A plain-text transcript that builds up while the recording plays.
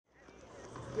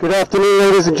Good afternoon,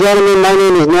 ladies and gentlemen. My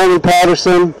name is Norman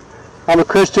Patterson. I'm a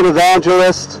Christian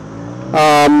evangelist.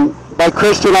 By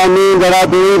Christian, I mean that I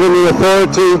believe in the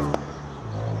authority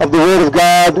of the Word of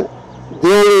God. The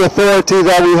only authority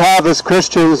that we have as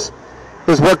Christians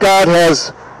is what God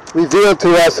has revealed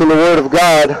to us in the Word of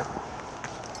God.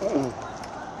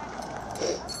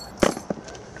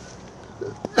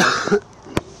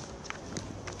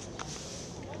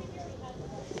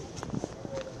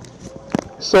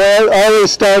 So I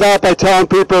always start out by telling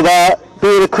people that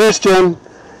being a Christian,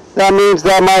 that means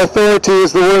that my authority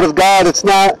is the Word of God. It's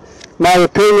not my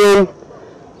opinion,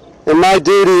 and my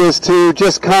duty is to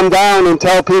just come down and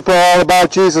tell people all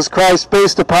about Jesus Christ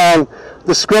based upon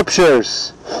the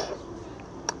Scriptures.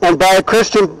 And by a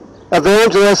Christian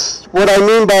evangelist, what I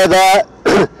mean by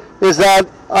that is that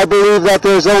I believe that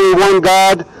there's only one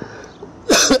God.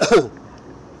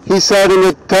 He said in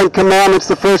the Ten Commandments,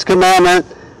 the first commandment,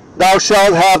 "Thou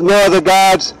shalt have no other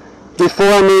gods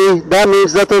before me." That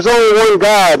means that there's only one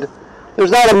God.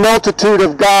 There's not a multitude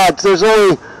of gods. There's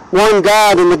only one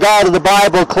God, and the God of the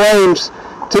Bible claims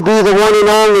to be the one and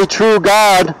only true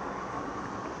God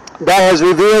that has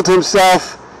revealed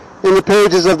himself in the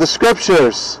pages of the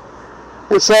Scriptures.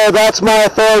 And so that's my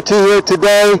authority here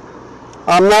today.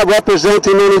 I'm not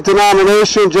representing any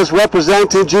denomination, just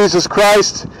representing Jesus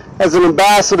Christ as an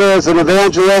ambassador, as an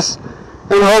evangelist,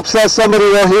 in hopes that somebody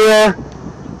will hear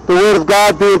the Word of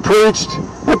God being preached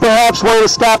and perhaps want to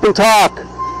stop and talk.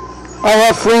 I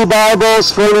have free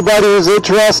Bibles for anybody who's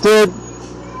interested.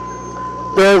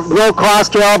 There's no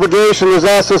cost or obligation. There's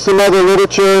also some other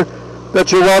literature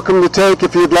that you're welcome to take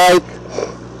if you'd like.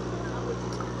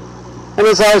 And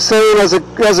as I was saying, as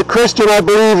a Christian, I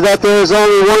believe that there is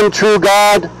only one true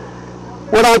God.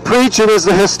 What I'm preaching is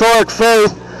the historic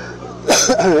faith.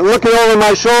 Looking over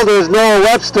my shoulder is Noah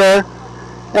Webster.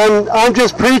 And I'm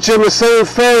just preaching the same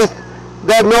faith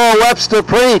that Noah Webster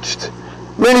preached.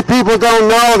 Many people don't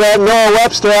know that Noah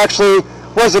Webster actually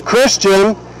was a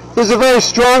Christian. He's a very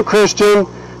strong Christian.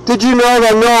 Did you know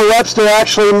that Noah Webster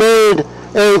actually made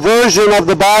a version of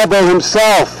the Bible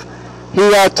himself? He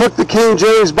took the King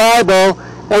James Bible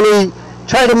and he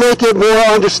tried to make it more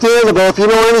understandable. If you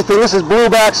know anything, this is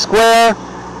Blueback Square.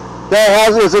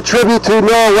 That is a tribute to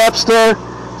Noah Webster.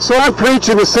 So I'm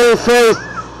preaching the same faith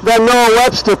that Noah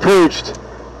Webster preached.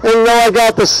 And though I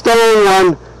got the stone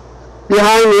one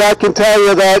behind me, I can tell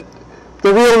you that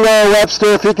the real Noah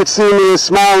Webster, if he could see me, is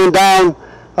smiling down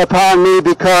upon me,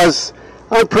 because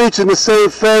I'm preaching the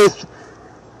same faith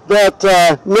that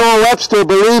Noah Webster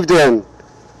believed in.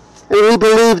 And he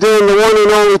believed in the one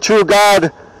and only true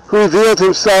God who revealed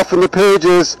himself in the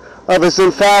pages of his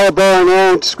infallible and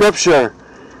inerrant Scripture.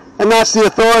 And that's the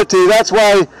authority. That's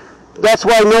why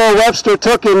Noah Webster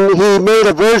took and he made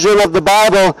a version of the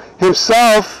Bible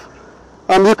himself.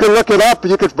 You can look it up.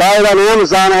 You could buy it on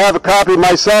Amazon. I have a copy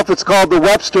myself. It's called the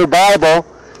Webster Bible.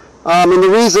 And the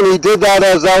reason he did that,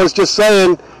 as I was just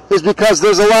saying, is because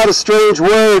there's a lot of strange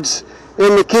words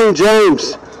in the King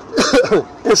James.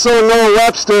 And so Noah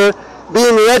Webster,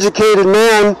 being the educated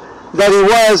man that he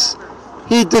was,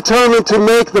 he determined to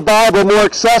make the Bible more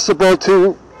accessible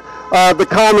to the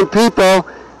common people.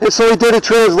 And so he did a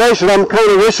translation. I'm kind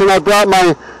of wishing I brought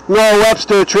my Noah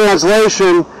Webster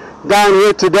translation down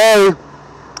here today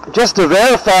just to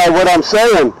verify what I'm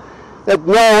saying. That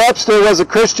Noah Webster was a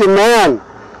Christian man.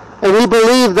 And he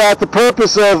believed that the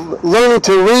purpose of learning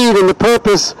to read and the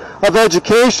purpose of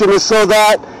education is so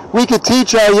that we could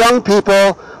teach our young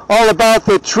people all about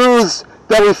the truths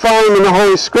that we find in the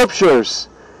Holy Scriptures.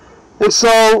 And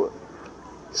so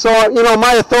you know,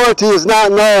 my authority is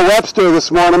not Noah Webster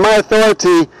this morning. My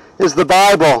authority is the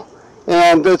Bible.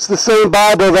 And it's the same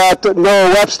Bible that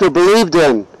Noah Webster believed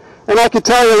in. And I can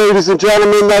tell you, ladies and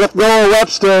gentlemen, that if Noah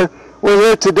Webster were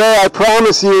here today, I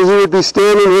promise you he would be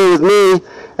standing here with me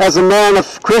as a man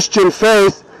of Christian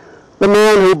faith, the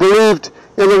man who believed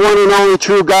in the one and only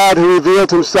true God who revealed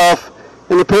himself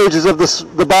in the pages of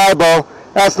the Bible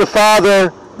as the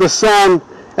Father, the Son,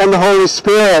 and the Holy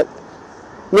Spirit.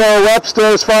 Noah Webster,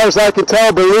 as far as I can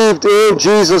tell, believed in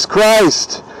Jesus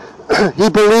Christ. He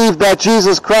believed that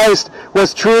Jesus Christ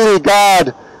was truly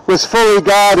God, was fully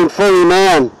God and fully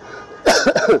man.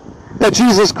 That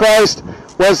Jesus Christ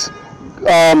was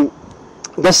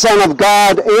the Son of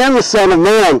God and the Son of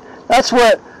Man. That's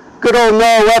what good old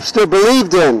Noah Webster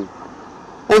believed in.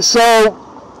 And so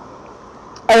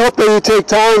I hope that you take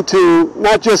time to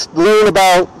not just learn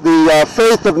about the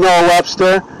faith of Noah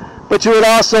Webster, but you would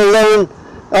also learn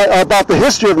about the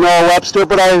history of Noah Webster,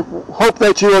 but I hope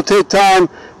that you will take time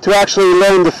to actually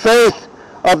learn the faith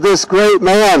of this great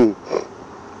man.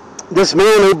 This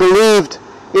man who believed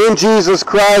in Jesus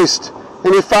Christ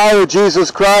and he followed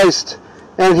Jesus Christ,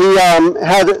 and he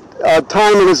had a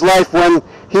time in his life when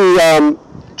he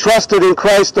trusted in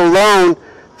Christ alone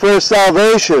for his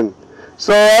salvation.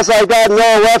 So as I got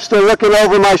Noah Webster looking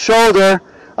over my shoulder,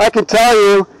 I can tell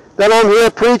you that I'm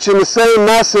here preaching the same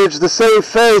message, the same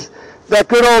faith that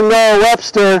good old Noah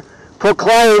Webster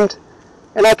proclaimed.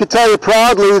 And I can tell you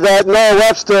proudly that Noah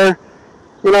Webster,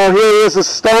 you know, here he is, a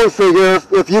stone figure.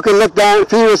 If you can look down,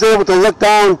 if he was able to look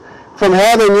down from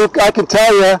heaven, I can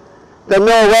tell you that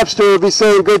Noah Webster would be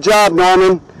saying, "Good job,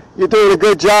 Norman. You're doing a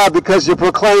good job because you're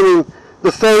proclaiming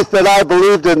the faith that I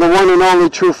believed in, the one and only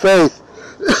true faith."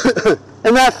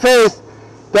 And that faith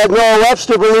that Noah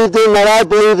Webster believed in, that I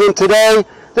believe in today,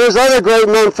 there's other great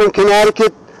men from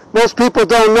Connecticut. Most people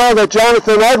don't know that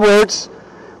Jonathan Edwards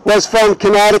was from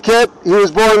Connecticut. He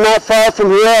was born not far from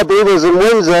here. I believe it was in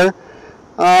Windsor.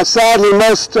 Sadly,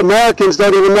 most Americans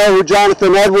don't even know who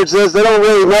Jonathan Edwards is. They don't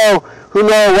really know who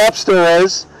Noah Webster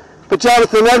is. But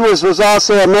Jonathan Edwards was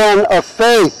also a man of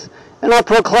faith. And I'm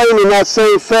proclaiming that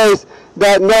same faith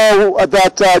that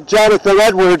Jonathan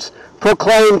Edwards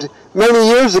proclaimed many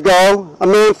years ago, a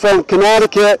man from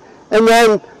Connecticut, and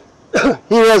then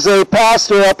he was a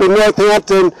pastor up in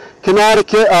Northampton,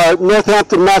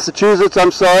 Massachusetts,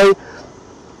 I'm sorry.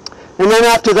 And then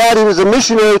after that, he was a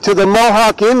missionary to the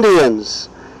Mohawk Indians.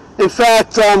 In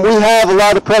fact, we have a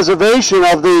lot of preservation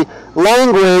of the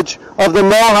language of the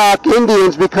Mohawk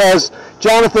Indians because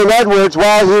Jonathan Edwards,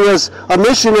 while he was a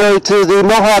missionary to the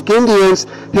Mohawk Indians,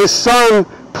 his son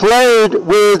played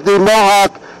with the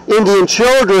Mohawk Indian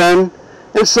children,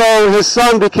 and so his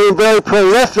son became very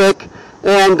prolific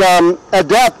and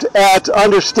adept at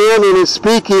understanding and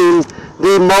speaking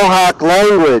the Mohawk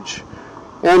language.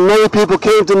 And many people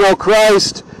came to know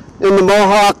Christ in the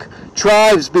Mohawk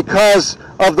tribes because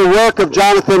of the work of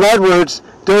Jonathan Edwards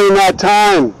during that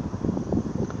time.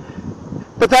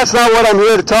 But that's not what I'm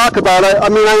here to talk about. I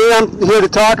am here to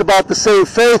talk about the same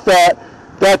faith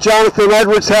that Jonathan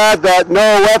Edwards had, that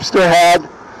Noah Webster had.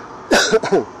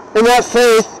 And that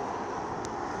faith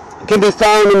can be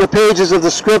found in the pages of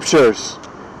the Scriptures.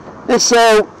 And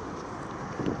so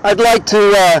I'd like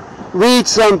to read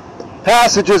some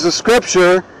passages of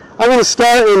Scripture. I'm going to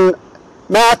start in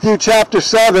Matthew chapter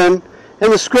 7, in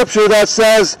the Scripture that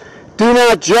says, "Do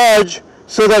not judge,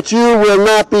 so that you will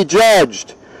not be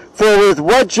judged. For with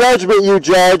what judgment you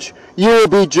judge, you will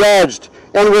be judged.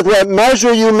 And with what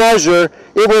measure you measure,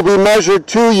 it will be measured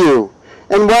to you.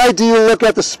 And why do you look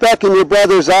at the speck in your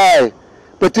brother's eye,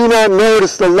 but do not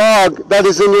notice the log that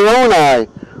is in your own eye?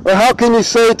 Or how can you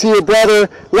say to your brother,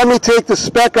 'Let me take the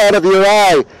speck out of your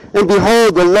eye,' and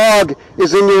behold, the log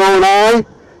is in your own eye?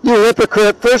 You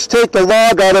hypocrite, first take the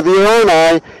log out of your own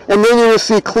eye, and then you will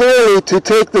see clearly to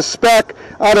take the speck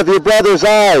out of your brother's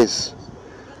eyes."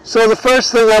 So the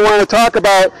first thing I want to talk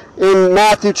about in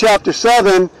Matthew chapter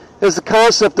 7 is the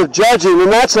concept of judging,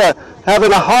 and that's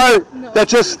having a heart that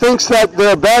just thinks that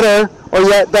they're better, or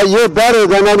that you're better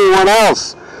than anyone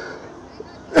else.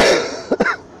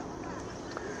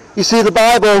 You see, the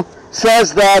Bible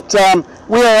says that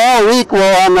we are all equal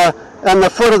on the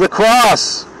foot of the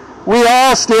cross. We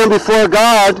all stand before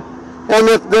God, and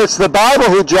it's the Bible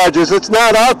who judges. It's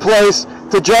not our place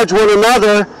to judge one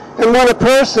another. And when a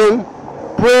person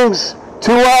brings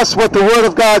to us what the Word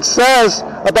of God says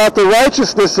about the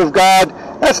righteousness of God,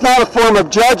 that's not a form of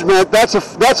judgment. That's a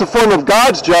form of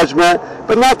God's judgment,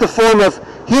 but not the form of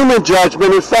human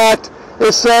judgment. In fact,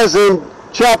 it says in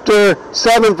chapter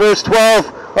 7, verse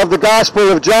 12 of the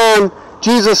Gospel of John,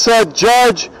 Jesus said,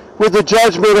 "Judge with the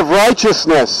judgment of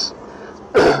righteousness."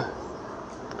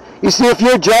 You see, if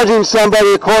you're judging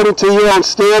somebody according to your own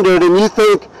standard and you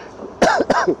think,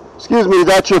 excuse me,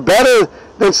 that you're better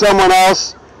than someone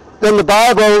else, then the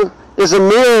Bible is a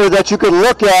mirror that you can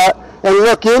look at and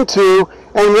look into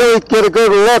and really get a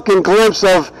good look and glimpse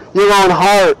of your own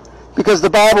heart. Because the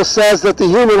Bible says that the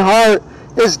human heart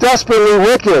is desperately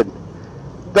wicked.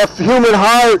 The human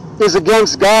heart is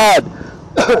against God.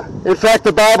 In fact,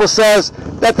 the Bible says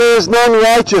that there is none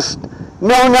righteous,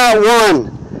 no, not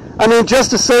one. I mean, just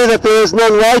to say that there is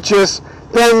none righteous,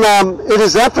 then it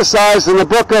is emphasized in the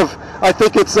book of, I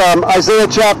think it's Isaiah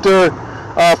chapter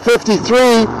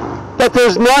 53, that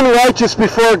there's none righteous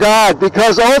before God,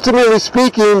 because ultimately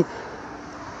speaking,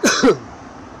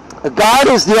 God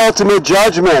is the ultimate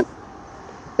judgment,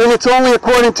 and it's only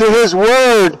according to His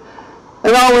Word,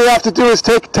 and all we have to do is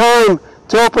take time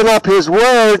to open up His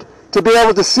Word to be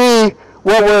able to see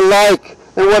what we're like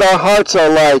and what our hearts are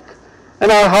like.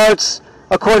 And our hearts,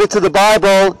 according to the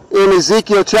Bible, in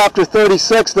Ezekiel chapter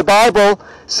 36, the Bible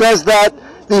says that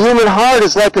the human heart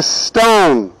is like a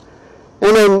stone.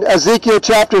 And in Ezekiel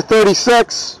chapter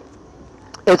 36,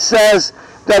 it says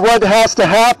that what has to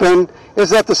happen is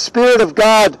that the Spirit of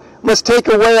God must take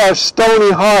away our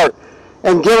stony heart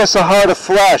and give us a heart of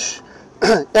flesh.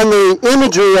 And the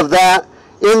imagery of that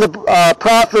in the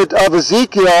prophet of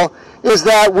Ezekiel is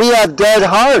that we have dead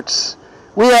hearts.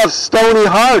 We have stony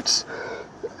hearts.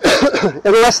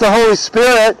 Unless the Holy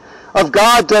Spirit of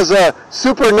God does a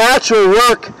supernatural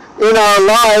work in our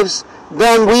lives,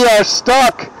 then we are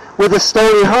stuck with a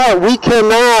stony heart. We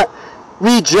cannot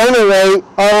regenerate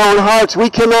our own hearts. We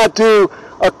cannot do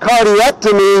a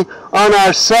cardiectomy on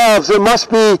ourselves. It must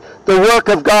be the work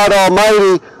of God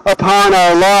Almighty upon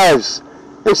our lives.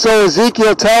 And so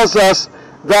Ezekiel tells us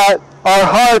that our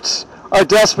hearts are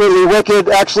desperately wicked.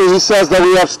 Actually, he says that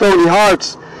we have stony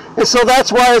hearts. And so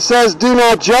that's why it says, do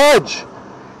not judge.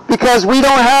 Because we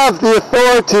don't have the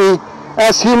authority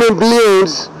as human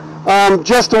beings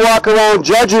just to walk around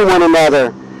judging one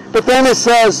another. But then it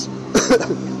says,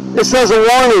 it says a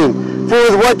warning, for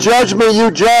with what judgment you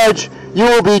judge, you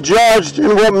will be judged,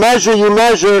 and what measure you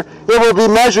measure, it will be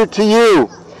measured to you.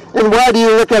 And why do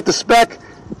you look at the speck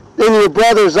in your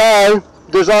brother's eye?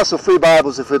 There's also free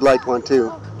Bibles if you'd like one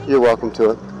too. You're welcome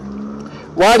to it.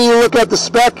 Why do you look at the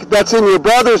speck that's in your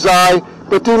brother's eye,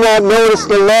 but do not notice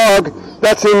the log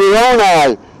that's in your own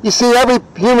eye? You see, every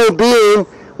human being,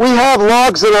 we have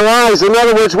logs in our eyes. In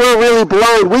other words, we're really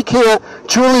blind. We can't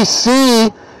truly see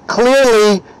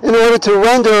clearly in order to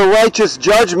render a righteous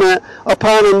judgment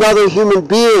upon another human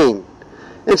being.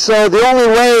 And so the only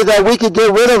way that we could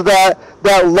get rid of that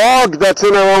log that's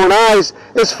in our own eyes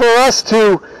is for us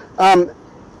to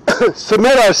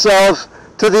submit ourselves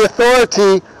to the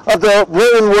authority of the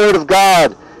written Word of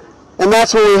God. And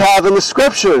that's what we have in the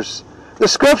Scriptures. The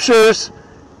Scriptures,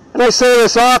 and I say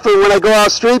this often when I go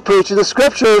out street preaching, the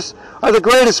Scriptures are the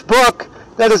greatest book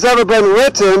that has ever been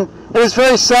written. And it's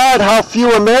very sad how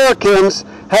few Americans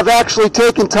have actually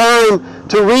taken time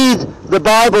to read the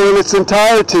Bible in its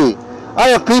entirety. I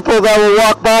have people that will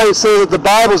walk by and say that the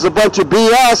Bible is a bunch of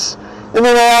BS, and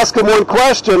then I ask them one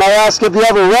question. I ask, have you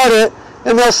ever read it?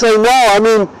 And they'll say no. I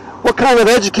mean, what kind of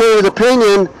educated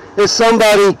opinion does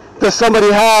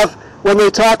somebody have when they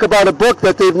talk about a book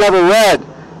that they've never read?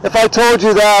 If I told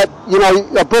you that,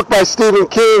 a book by Stephen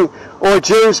King or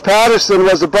James Patterson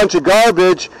was a bunch of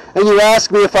garbage, and you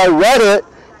asked me if I read it,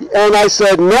 and I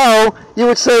said no, you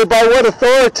would say, by what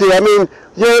authority? I mean,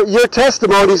 your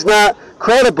testimony's not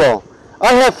credible.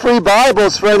 I have free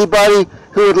Bibles for anybody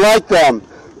who would like them.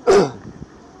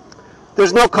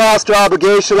 There's no cost or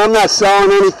obligation. I'm not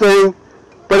selling anything.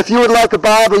 But if you would like a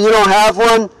Bible, you don't have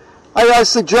one, I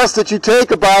suggest that you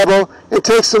take a Bible and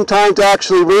take some time to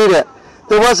actually read it.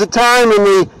 There was a time in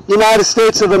the United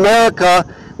States of America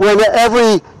when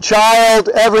every child,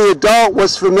 every adult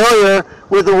was familiar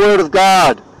with the Word of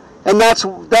God. And that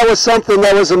was something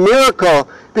that was a miracle,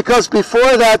 because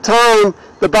before that time,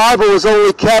 the Bible was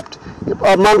only kept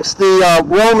amongst the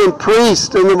Roman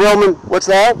priests and the Roman, what's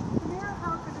that?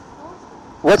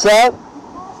 What's that?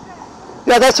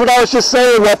 Yeah, that's what I was just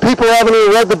saying, that people haven't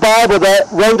even read the Bible that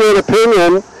render an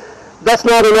opinion. That's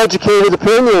not an educated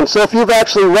opinion. So if you've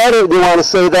actually read it and you want to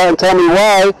say that and tell me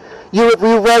why, you've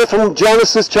read it from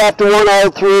Genesis chapter 1 all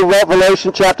through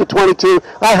Revelation chapter 22.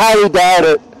 I highly doubt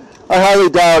it. I highly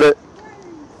doubt it.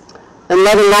 And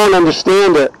let alone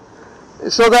understand it.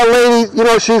 So that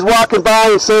lady, she's walking by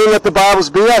and saying that the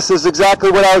Bible's BS is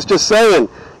exactly what I was just saying.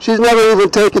 She's never even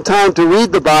taken time to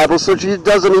read the Bible, so she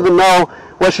doesn't even know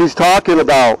what she's talking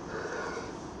about.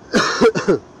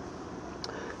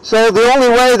 So the only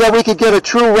way that we could get a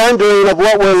true rendering of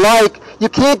what we're like, you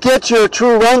can't get your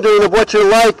true rendering of what you're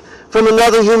like from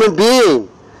another human being.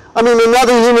 I mean,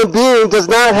 another human being does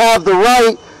not have the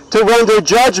right to render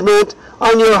judgment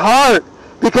on your heart,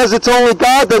 because it's only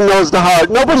God that knows the heart.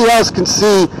 Nobody else can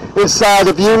see inside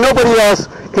of you. Nobody else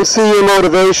can see your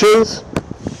motivations.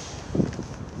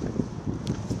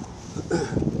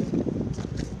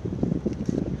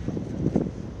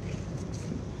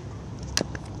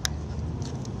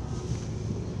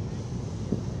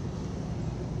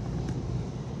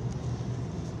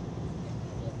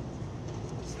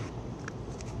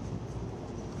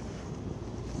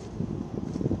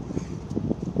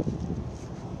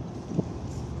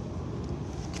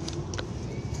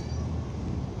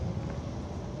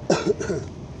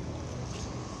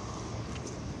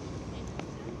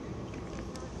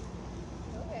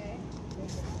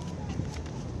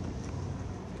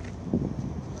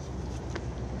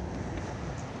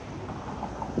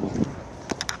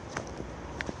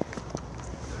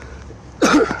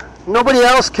 Nobody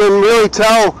else can really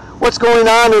tell what's going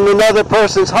on in another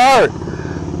person's heart.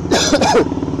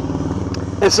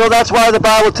 And so that's why the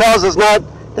Bible tells us that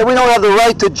we don't have the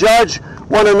right to judge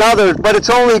one another, but it's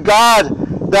only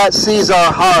God that sees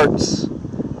our hearts.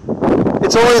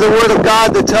 It's only the Word of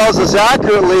God that tells us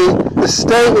accurately the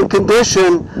state and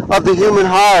condition of the human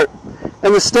heart.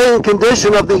 And the state and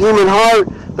condition of the human heart,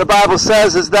 the Bible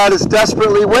says, is that it's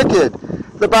desperately wicked.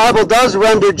 The Bible does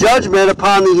render judgment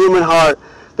upon the human heart.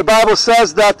 The Bible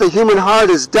says that the human heart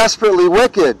is desperately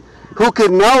wicked. Who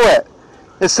can know it?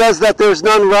 It says that there's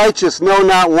none righteous, no,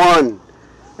 not one.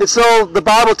 And so the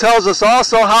Bible tells us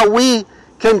also how we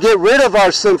can get rid of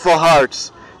our sinful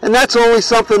hearts. And that's only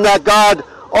something that God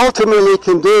ultimately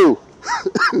can do.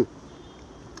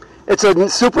 It's a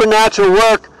supernatural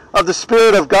work of the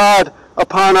Spirit of God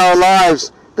upon our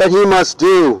lives that He must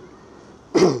do.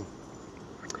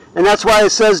 And that's why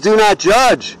it says, do not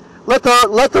judge. Let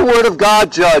the Word of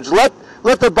God judge. Let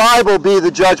the Bible be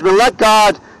the judgment. Let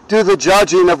God do the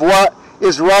judging of what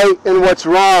is right and what's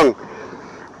wrong.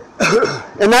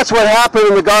 And that's what happened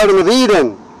in the Garden of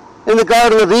Eden. In the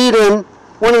Garden of Eden,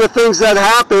 one of the things that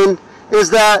happened is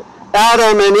that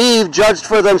Adam and Eve judged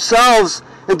for themselves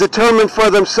and determined for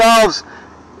themselves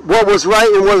what was right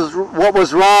and what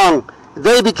was wrong.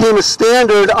 They became a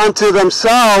standard unto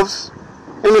themselves,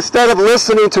 and instead of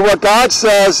listening to what God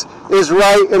says is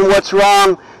right and what's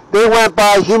wrong, they went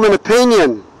by human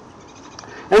opinion.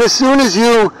 And as soon as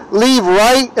you leave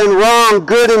right and wrong,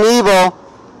 good and evil,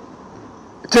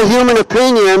 to human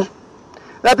opinion,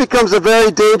 that becomes a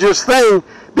very dangerous thing,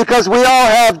 because we all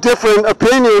have different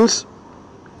opinions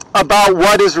about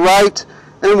what is right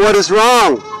and what is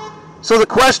wrong. So the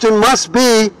question must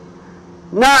be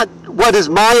not what is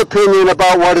my opinion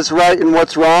about what is right and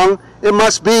what's wrong. It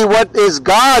must be what is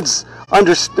God's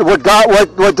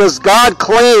what does God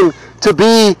claim to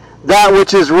be that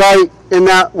which is right and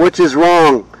that which is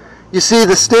wrong. You see,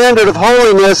 the standard of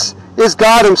holiness is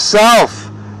God Himself,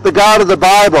 the God of the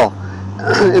Bible.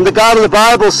 And the God of the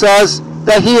Bible says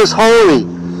that He is holy.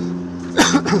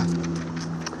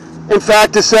 In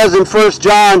fact, it says in 1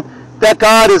 John that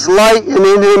God is light and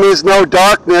in Him is no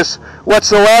darkness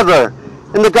whatsoever.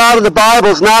 And the God of the Bible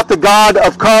is not the God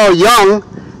of Carl Jung.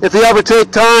 If you ever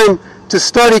take time to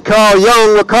study Carl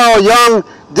Jung, what Carl Jung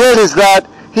did is that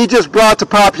he just brought to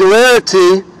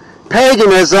popularity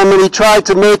paganism, and he tried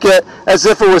to make it as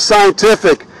if it was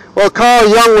scientific. Well, Carl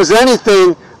Jung was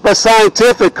anything but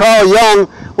scientific. Carl Jung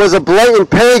was a blatant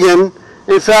pagan.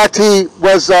 In fact, he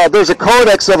was. There's a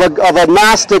codex of a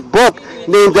Gnostic book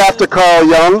named after Carl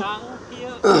Jung.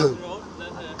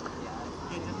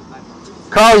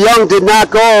 Carl Jung did not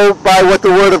go by what the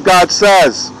Word of God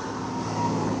says.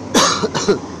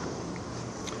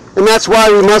 And that's why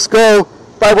we must go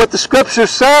by what the Scripture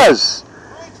says.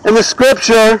 And the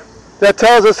Scripture that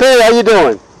tells us, hey, how you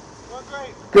doing?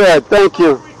 Good, thank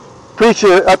you.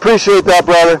 I appreciate that,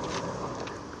 brother.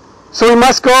 So we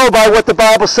must go by what the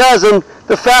Bible says. And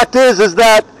the fact is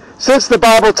that since the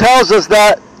Bible tells us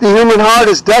that the human heart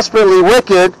is desperately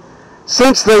wicked,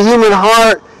 since the human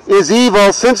heart is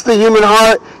evil, since the human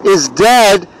heart is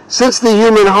dead, since the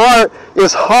human heart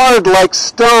is hard like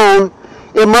stone,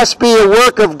 it must be a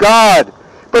work of God.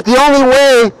 But the only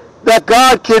way that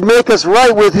God can make us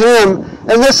right with Him,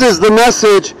 and this is the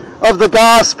message of the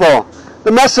gospel.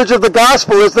 The message of the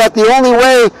gospel is that the only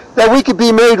way that we can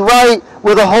be made right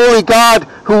with a holy God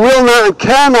who will not and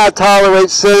cannot tolerate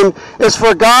sin is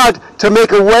for God to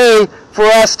make a way for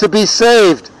us to be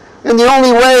saved. And the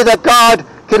only way that God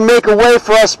can make a way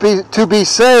for us to be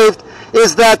saved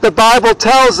is that the Bible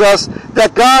tells us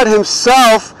that God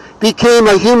Himself became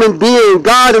a human being.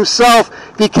 God Himself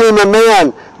became a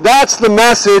man. That's the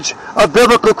message of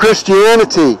biblical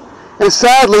Christianity. And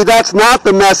sadly, that's not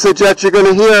the message that you're going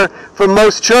to hear from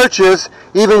most churches,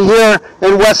 even here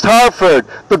in West Hartford.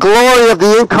 The glory of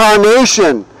the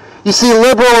incarnation. You see,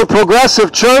 liberal and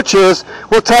progressive churches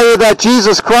will tell you that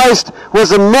Jesus Christ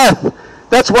was a myth.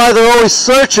 That's why they're always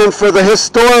searching for the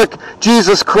historic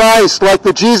Jesus Christ, like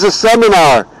the Jesus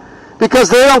Seminar. Because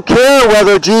they don't care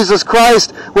whether Jesus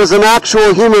Christ was an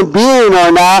actual human being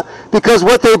or not, because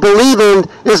what they believe in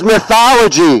is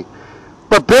mythology.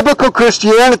 But biblical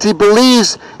Christianity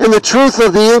believes in the truth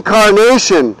of the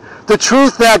incarnation, the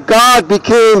truth that God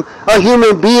became a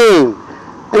human being.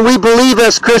 And we believe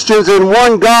as Christians in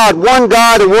one God and one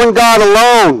God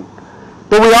alone.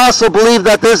 But we also believe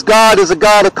that this God is a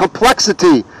God of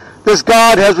complexity. This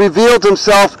God has revealed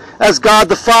Himself as God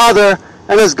the Father,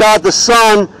 and as God the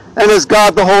Son, and as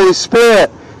God the Holy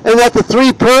Spirit. And that the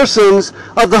three persons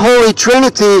of the Holy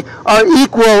Trinity are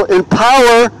equal in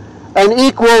power and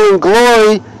equal in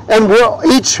glory, and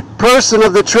each person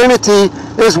of the Trinity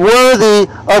is worthy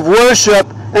of worship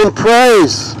and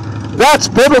praise. That's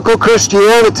biblical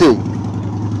Christianity.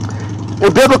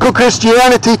 And biblical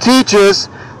Christianity teaches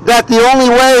that the only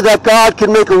way that God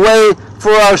can make a way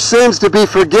for our sins to be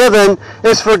forgiven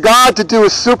is for God to do a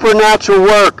supernatural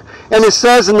work. And it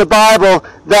says in the Bible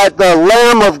that the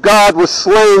Lamb of God was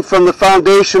slain from the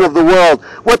foundation of the world.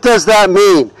 What does that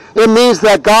mean? It means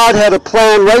that God had a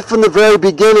plan right from the very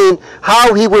beginning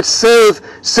how he would save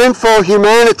sinful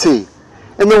humanity.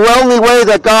 And the only way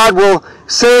that God will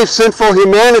save sinful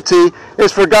humanity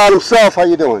is for God himself. How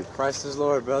you doing? Christ is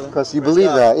Lord, brother. Because you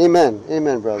believe that. Amen.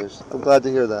 Amen, brothers. I'm glad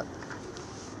to hear that.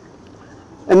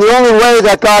 And the only way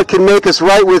that God can make us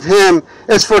right with him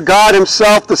is for God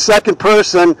himself, the second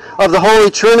person of the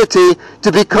Holy Trinity,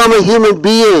 to become a human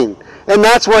being. And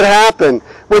that's what happened.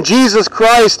 When Jesus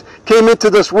Christ came into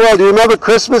this world, do you remember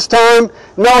Christmas time?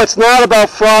 No, it's not about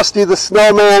Frosty the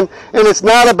Snowman, and it's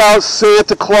not about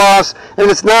Santa Claus, and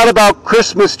it's not about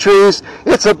Christmas trees.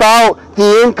 It's about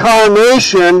the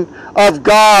incarnation of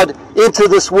God into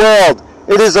this world.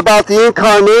 It is about the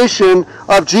incarnation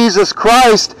of Jesus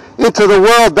Christ into the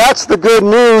world. That's the good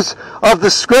news of the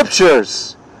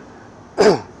Scriptures.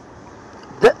 The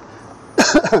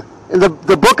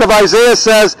book of Isaiah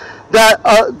says that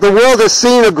the world has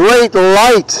seen a great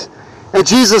light. And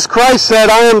Jesus Christ said,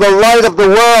 I am the light of the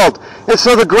world. And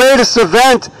so the greatest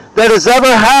event that has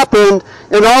ever happened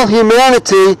in all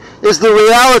humanity is the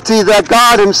reality that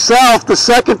God himself, the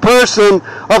second person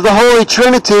of the Holy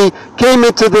Trinity, came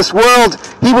into this world.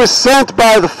 He was sent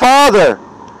by the Father.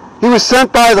 He was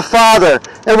sent by the Father.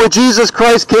 And when Jesus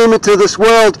Christ came into this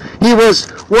world, he was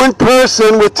one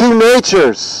person with two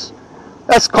natures.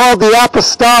 That's called the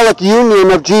apostolic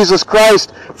union of Jesus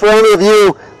Christ. For any of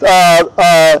you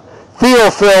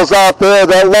theophiles out there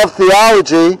that love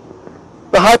theology,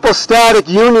 the hypostatic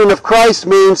union of Christ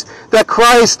means that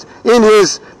Christ in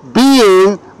his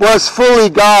being was fully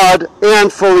God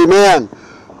and fully man.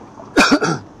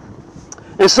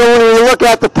 And so when we look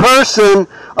at the person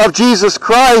of Jesus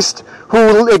Christ,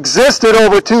 who existed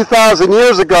over 2,000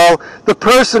 years ago, the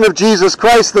person of Jesus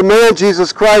Christ, the man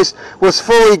Jesus Christ, was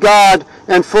fully God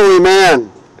and fully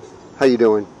man. How you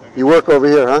doing? You work over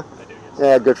here, huh? I do, yes.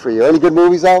 Yeah, good for you. Any good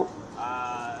movies out?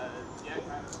 Yeah,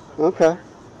 kind of. Okay.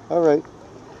 All right.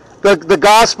 The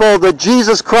gospel, the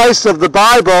Jesus Christ of the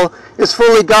Bible, is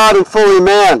fully God and fully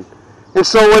man. And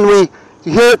so when we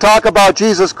hear talk about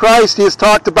Jesus Christ, he is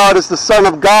talked about as the Son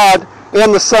of God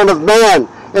and the Son of Man.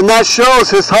 And that shows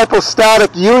his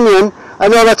hypostatic union. I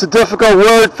know that's a difficult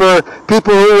word for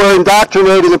people who are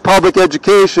indoctrinated in public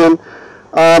education.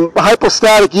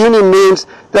 Hypostatic union means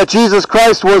that Jesus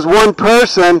Christ was one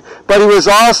person, but he was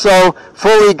also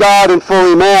fully God and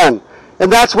fully man.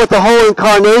 And that's what the whole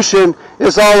incarnation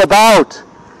is all about.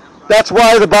 That's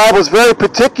why the Bible is very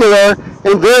particular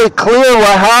and very clear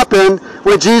what happened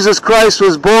when Jesus Christ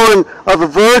was born of a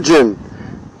virgin.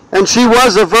 And she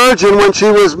was a virgin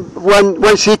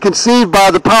when she conceived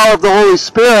by the power of the Holy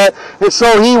Spirit. And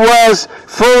so he was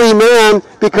fully man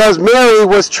because Mary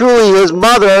was truly his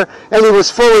mother, and he was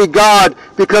fully God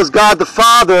because God the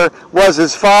Father was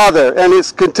his Father, and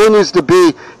it continues to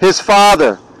be his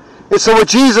Father. And so when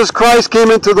Jesus Christ came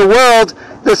into the world,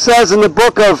 it says in the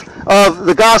book of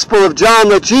the Gospel of John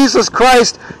that Jesus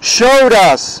Christ showed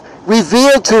us,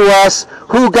 revealed to us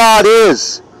who God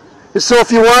is. And so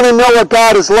if you want to know what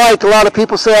God is like, a lot of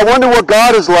people say, I wonder what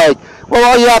God is like. Well,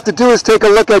 all you have to do is take a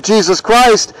look at Jesus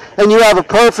Christ, and you have a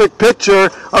perfect picture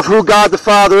of who God the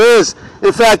Father is.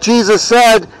 In fact, Jesus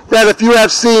said that if you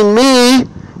have seen me,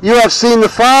 you have seen the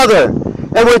Father.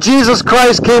 And when Jesus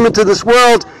Christ came into this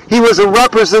world, he was a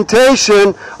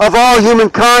representation of all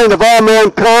humankind, of all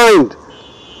mankind.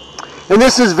 And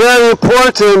this is very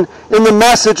important in the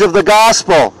message of the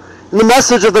gospel. And the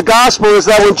message of the gospel is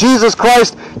that when Jesus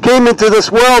Christ came into this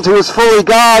world, who was fully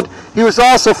God, he was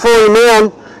also fully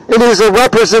man, and he is a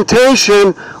representation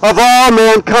of all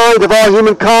mankind, of all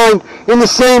humankind, in the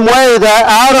same way that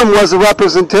Adam was a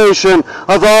representation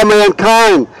of all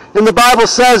mankind. And the Bible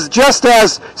says, just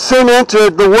as sin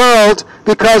entered the world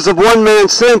because of one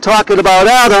man's sin, talking about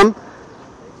Adam,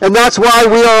 and that's why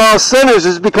we are all sinners,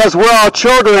 is because we're all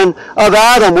children of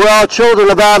Adam. We're all children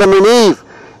of Adam and Eve.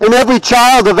 And every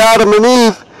child of Adam and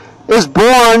Eve is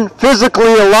born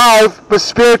physically alive, but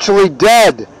spiritually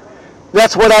dead.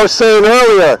 That's what I was saying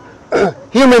earlier.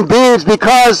 Human beings,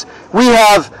 because we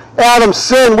have Adam's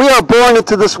sin, we are born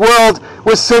into this world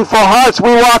with sinful hearts.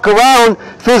 We walk around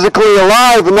physically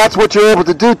alive, and that's what you're able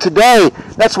to do today.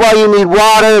 That's why you need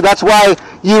water. That's why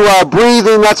you are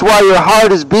breathing. That's why your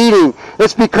heart is beating.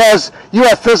 It's because you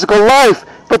have physical life.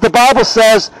 But the Bible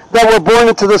says that we're born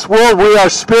into this world. We are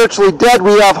spiritually dead.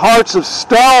 We have hearts of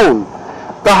stone.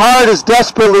 The heart is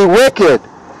desperately wicked.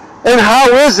 And how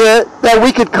is it that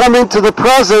we could come into the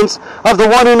presence of the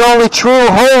one and only true,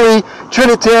 holy,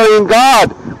 Trinitarian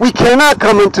God? We cannot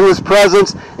come into his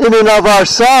presence in and of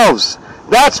ourselves.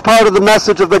 That's part of the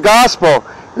message of the gospel.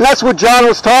 And that's what John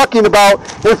was talking about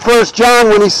in 1 John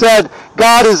when he said,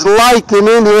 God is light and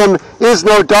in him is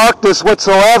no darkness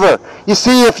whatsoever. You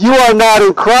see, if you are not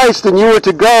in Christ and you were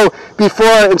to go before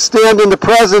and stand in the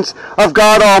presence of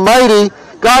God Almighty,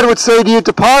 God would say to you,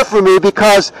 depart from me,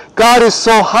 because God is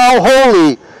so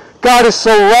holy, God is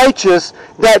so righteous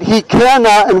that he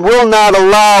cannot and will not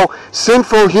allow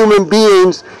sinful human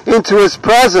beings into his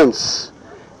presence.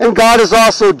 And God is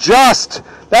also just.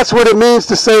 That's what it means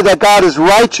to say that God is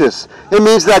righteous. It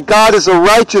means that God is a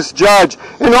righteous judge.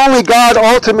 And only God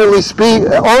ultimately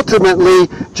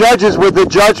judges with the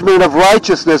judgment of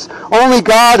righteousness. Only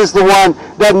God is the one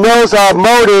that knows our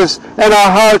motives and our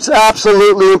hearts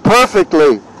absolutely and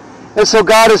perfectly. And so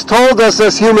God has told us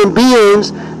as human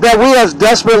beings that we have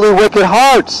desperately wicked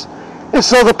hearts. And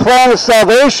so the plan of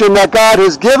salvation that God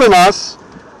has given us,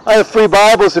 I have free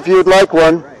Bibles if you would like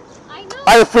one.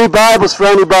 I have free Bibles for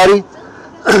anybody.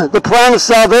 The plan of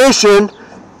salvation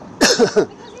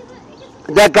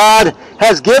that God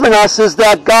has given us is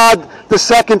that God, the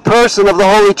second person of the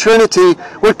Holy Trinity,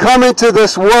 would come into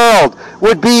this world,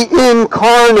 would be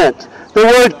incarnate. The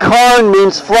word carn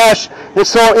means flesh, and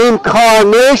so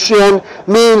incarnation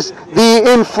means the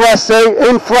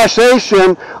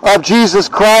infleshation of Jesus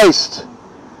Christ.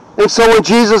 And so when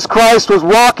Jesus Christ was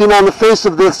walking on the face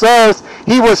of this earth,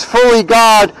 he was fully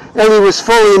God and he was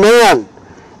fully man.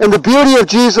 And the beauty of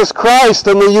Jesus Christ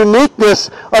and the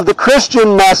uniqueness of the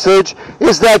Christian message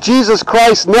is that Jesus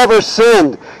Christ never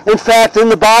sinned. In fact, in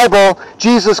the Bible,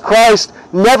 Jesus Christ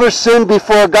never sinned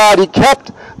before God. He kept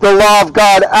the law of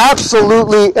God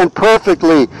absolutely and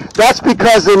perfectly. That's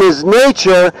because in his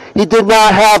nature, he did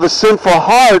not have a sinful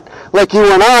heart like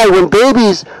you and I. When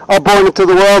babies are born into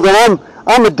the world, and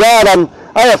I'm a dad,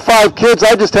 I have 5 kids.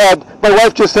 My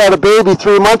wife just had a baby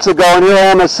 3 months ago, and here I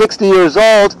am at 60 years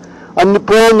old. I'm a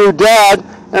brand new dad,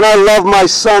 and I love my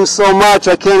son so much.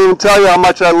 I can't even tell you how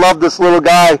much I love this little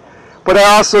guy. But I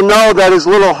also know that his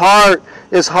little heart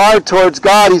is hard towards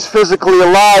God. He's physically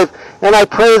alive, and I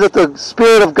pray that the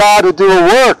Spirit of God would do a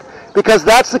work, because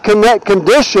that's the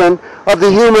condition of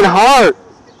the human heart.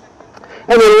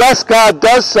 And unless God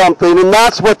does something, and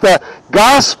that's what the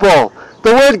gospel,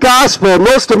 the word gospel,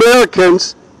 most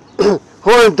Americans who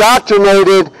are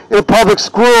indoctrinated in public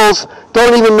schools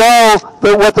don't even know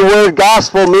what the word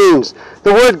gospel means.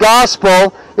 The word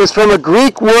gospel is from a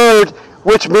Greek word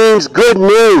which means good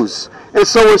news. And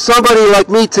so when somebody like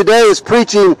me today is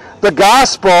preaching the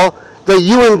gospel, the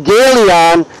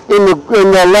euangelion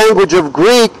in the language of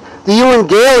Greek, the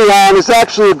euangelion is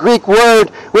actually a Greek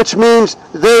word which means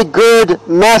the good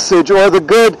message or the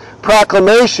good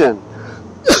proclamation.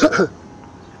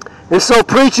 And so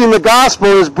preaching the gospel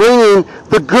is bringing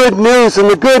the good news. And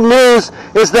the good news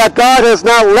is that God has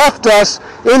not left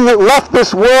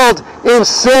this world in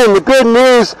sin. The good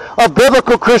news of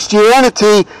biblical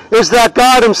Christianity is that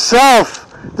God himself,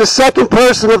 the second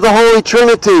person of the Holy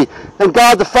Trinity, and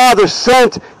God the Father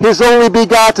sent his only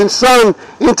begotten Son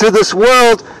into this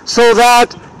world so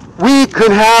that we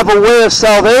could have a way of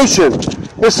salvation.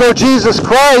 And so Jesus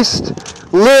Christ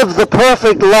lived the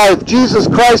perfect life. Jesus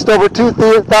Christ over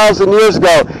 2,000 years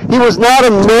ago. He was not a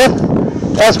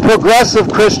myth, as progressive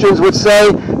Christians would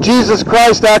say. Jesus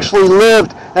Christ actually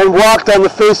lived and walked on the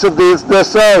face of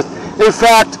this earth. In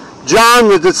fact, John,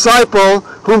 the disciple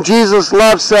whom Jesus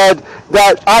loved, said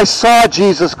that I saw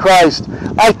Jesus Christ.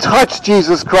 I touched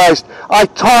Jesus Christ. I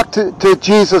talked to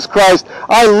Jesus Christ.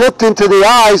 I looked into the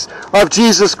eyes of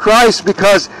Jesus Christ,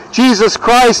 because Jesus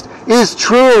Christ is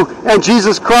true and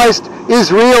Jesus Christ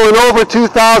is real. And over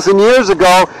 2,000 years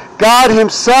ago, God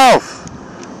himself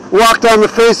walked on the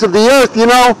face of the earth. Do you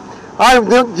know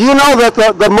that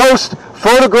the most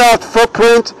photographed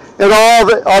footprint in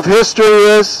all of history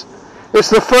is? It's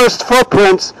the first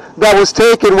footprints that was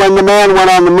taken when the man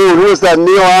went on the moon. Who was that?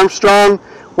 Neil Armstrong,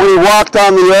 when he walked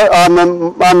on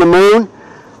the moon?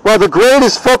 Well, the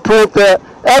greatest footprint that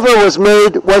ever was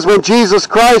made was when Jesus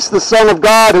Christ, the Son of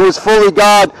God, who is fully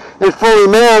God and fully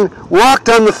man, walked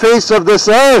on the face of this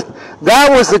earth. That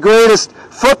was the greatest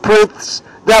footprints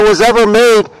that was ever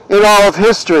made in all of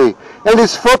history. And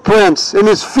his footprints and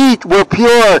his feet were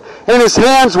pure, and his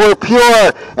hands were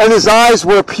pure, and his eyes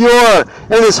were pure,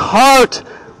 and his heart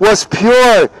was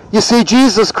pure. You see,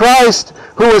 Jesus Christ,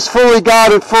 who was fully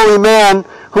God and fully man,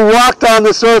 who walked on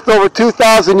this earth over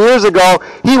 2,000 years ago,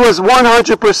 he was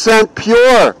 100%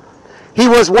 pure. He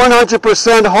was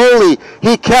 100% holy.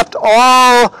 He kept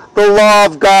all the law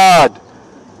of God.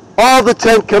 all the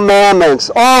 10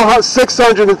 commandments, all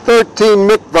 613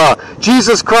 mikvah.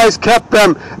 Jesus Christ kept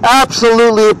them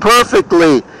absolutely and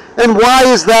perfectly. And why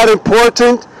is that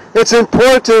important? It's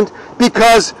important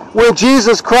because when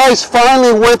Jesus Christ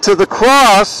finally went to the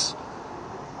cross,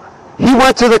 he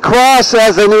went to the cross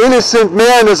as an innocent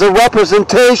man, as a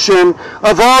representation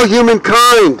of all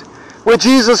humankind. When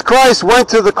Jesus Christ went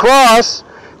to the cross,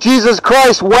 Jesus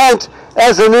Christ went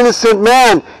as an innocent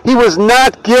man. He was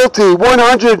not guilty,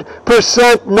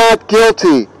 100% not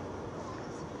guilty.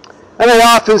 And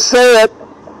I often say it,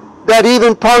 that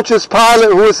even Pontius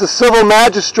Pilate, who was the civil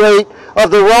magistrate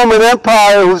of the Roman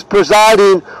Empire, who was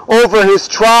presiding over his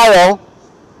trial,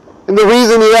 and the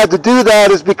reason he had to do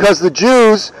that is because the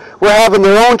Jews were having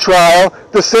their own trial.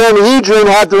 The Sanhedrin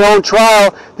had their own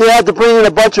trial. They had to bring in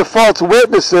a bunch of false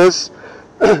witnesses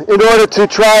in order to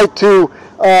try to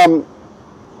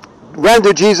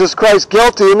render Jesus Christ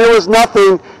guilty. And there was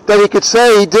nothing that he could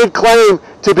say. He did claim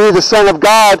to be the Son of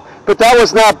God, but that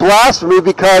was not blasphemy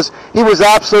because he was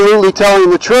absolutely telling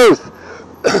the truth.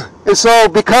 And so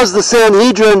because the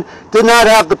Sanhedrin did not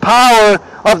have the power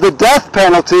of the death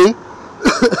penalty,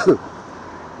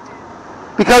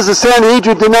 because the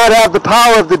Sanhedrin did not have the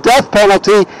power of the death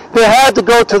penalty, they had to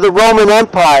go to the Roman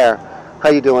Empire. How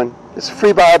you doing? It's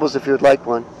free Bibles if you would like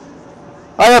one.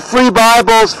 I have free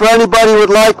Bibles for anybody who would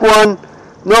like one.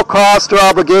 No cost or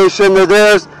obligation. They're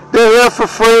theirs. They're here for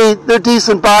free. They're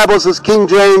decent Bibles as King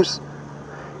James.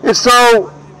 And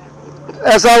so,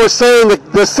 as I was saying,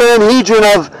 the Sanhedrin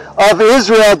of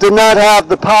Israel did not have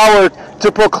the power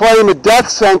to proclaim a death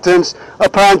sentence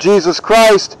upon Jesus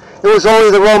Christ. It was only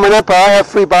the Roman Empire. I have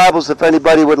free Bibles if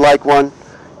anybody would like one.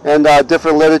 And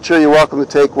different literature, you're welcome to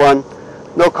take one.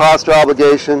 No cost or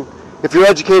obligation. If you're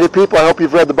educated people, I hope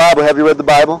you've read the Bible. Have you read the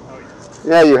Bible?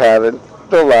 Yeah, you haven't.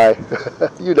 Don't lie.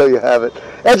 You know you haven't.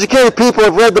 Educated people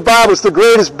have read the Bible. It's the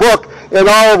greatest book in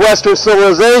all of Western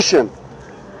civilization.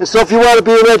 And so if you want to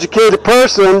be an educated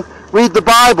person, read the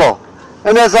Bible.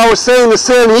 And as I was saying, the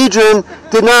Sanhedrin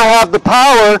did not have the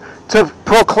power to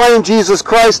proclaim Jesus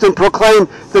Christ and proclaim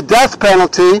the death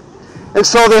penalty. And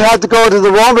so they had to go to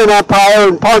the Roman Empire,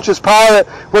 and Pontius Pilate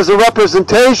was a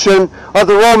representation of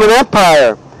the Roman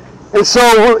Empire. And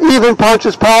so even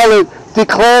Pontius Pilate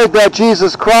declared that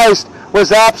Jesus Christ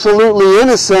was absolutely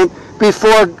innocent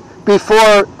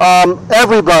before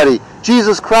everybody.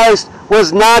 Jesus Christ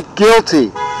was not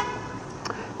guilty.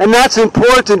 And that's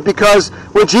important because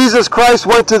when Jesus Christ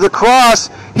went to the cross,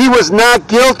 he was not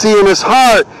guilty in his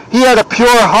heart. He had a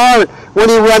pure heart when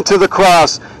he went to the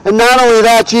cross. And not only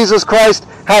that, Jesus Christ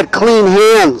had clean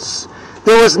hands.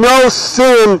 There was no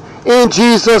sin in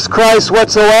Jesus Christ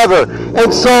whatsoever.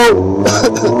 And so,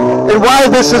 and why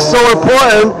this is so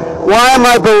important, why am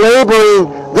I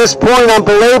belaboring this point? I'm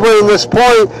belaboring this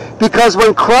point because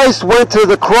when Christ went to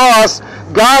the cross,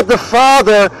 God the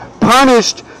Father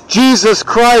punished Jesus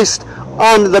Christ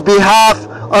on the behalf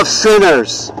of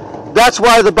sinners. That's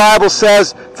why the Bible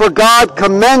says, for God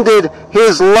commended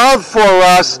his love for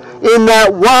us in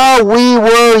that while we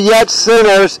were yet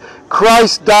sinners,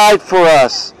 Christ died for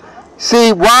us.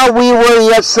 See, while we were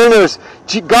yet sinners,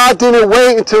 God didn't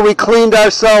wait until we cleaned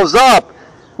ourselves up.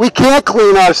 We can't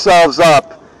clean ourselves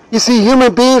up. You see,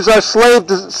 human beings are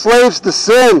slaves to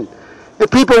sin.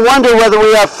 And people wonder whether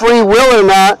we have free will or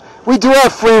not. We do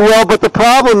have free will, but the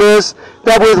problem is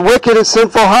that with wicked and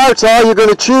sinful hearts, all you're going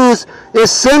to choose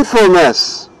is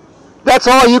sinfulness. That's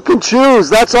all you can choose.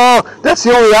 That's all. That's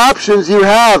the only options you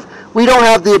have. We don't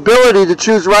have the ability to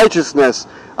choose righteousness.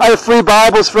 I have free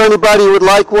Bibles for anybody who would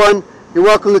like one. You're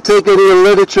welcome to take any of the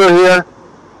literature here.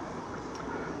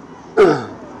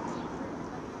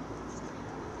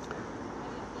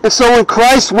 And so when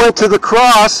Christ went to the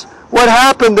cross, what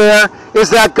happened there is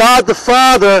that God the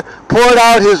Father poured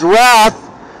out his wrath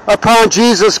upon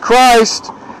Jesus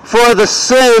Christ for the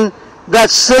sin that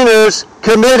sinners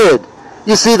committed.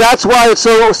 You see, that's why it's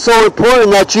so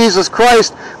important that Jesus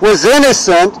Christ was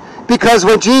innocent, because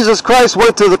when Jesus Christ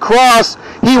went to the cross,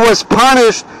 he was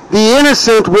punished. The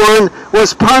innocent one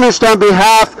was punished on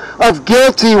behalf of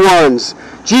guilty ones.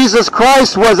 Jesus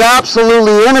Christ was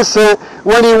absolutely innocent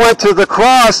when he went to the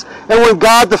cross, and when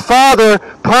God the Father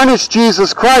punished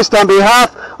Jesus Christ on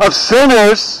behalf of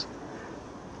sinners,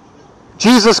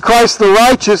 Jesus Christ the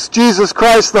righteous, Jesus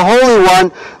Christ the Holy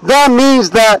One, that means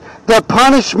that the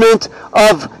punishment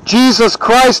of Jesus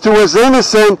Christ, who was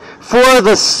innocent for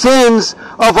the sins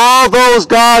of all those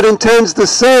God intends to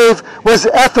save, was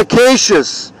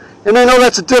efficacious. And I know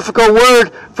that's a difficult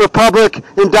word for public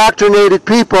indoctrinated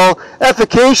people.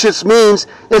 Efficacious means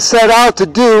it set out to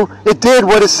do, it did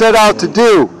what it set out to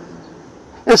do.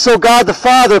 And so God the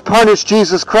Father punished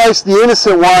Jesus Christ, the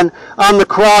innocent one, on the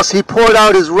cross. He poured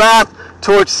out his wrath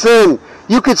towards sin.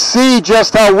 You could see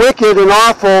just how wicked and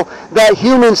awful that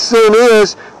human sin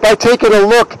is by taking a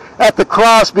look at the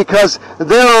cross, because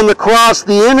there on the cross,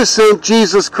 the innocent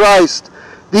Jesus Christ,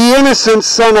 the innocent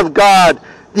Son of God,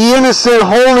 the innocent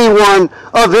Holy One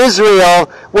of Israel,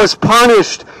 was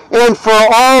punished. And for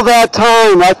all that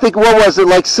time, I think, what was it,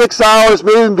 like 6 hours,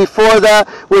 maybe even before that,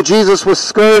 where Jesus was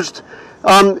scourged,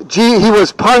 he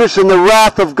was punished in the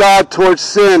wrath of God towards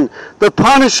sin. The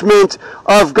punishment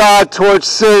of God towards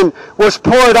sin was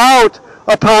poured out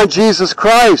upon Jesus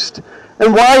Christ.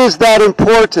 And why is that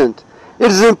important? It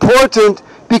is important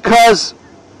because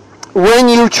when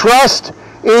you trust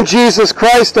in Jesus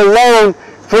Christ alone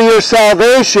for your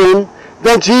salvation,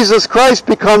 then Jesus Christ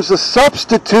becomes a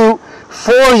substitute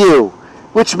for you,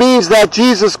 which means that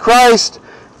Jesus Christ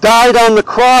died on the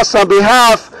cross on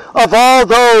behalf of all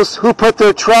those who put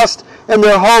their trust and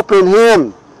their hope in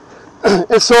him.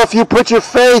 And so if you put your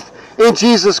faith in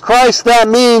Jesus Christ, that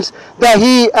means that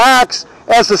he acts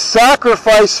as a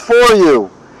sacrifice for you.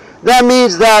 That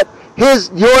means that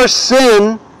your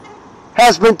sin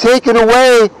has been taken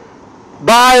away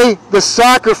by the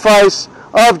sacrifice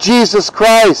of Jesus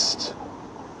Christ.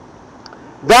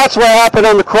 That's what happened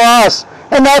on the cross.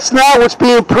 And that's not what's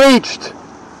being preached.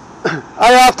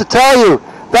 I have to tell you,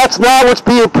 that's not what's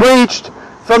being preached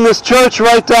from this church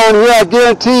right down here. I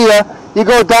guarantee you, you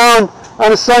go down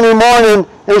on a Sunday morning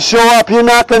and show up, you're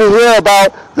not going to hear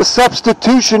about the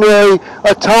substitutionary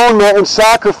atonement and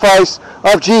sacrifice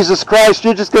of Jesus Christ.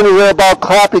 You're just going to hear about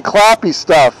clappy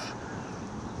stuff.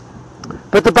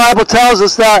 But the Bible tells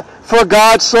us that for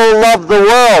God so loved the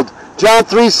world, John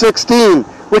 3:16,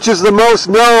 which is the most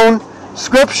known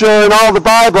scripture in all the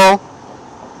Bible.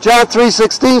 John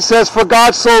 3:16 says, for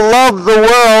God so loved the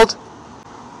world.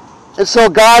 And so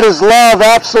God is love,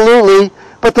 absolutely.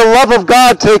 But the love of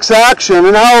God takes action.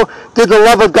 And how did the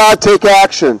love of God take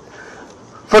action?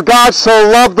 For God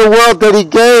so loved the world that he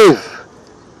gave.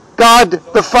 God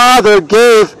the Father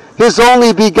gave his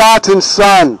only begotten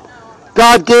Son.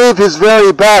 God gave his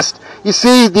very best. You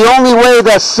see, the only way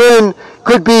that sin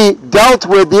could be dealt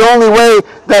with, the only way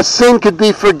that sin could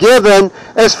be forgiven,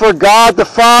 is for God the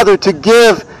Father to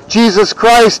give Jesus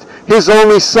Christ, his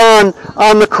only Son,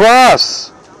 on the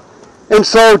cross. And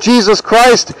so Jesus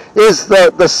Christ is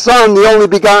the Son, the only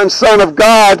begotten Son of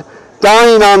God,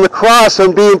 dying on the cross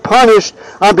and being punished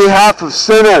on behalf of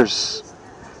sinners.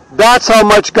 That's how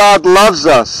much God loves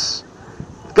us.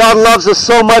 God loves us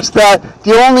so much that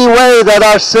the only way that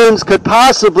our sins could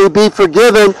possibly be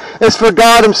forgiven is for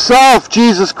God himself,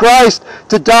 Jesus Christ,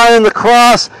 to die on the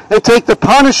cross and take the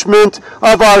punishment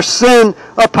of our sin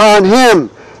upon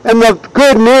him. And the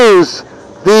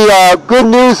good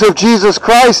news of Jesus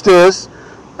Christ is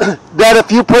that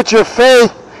if you put your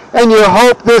faith and your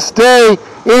hope this day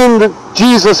in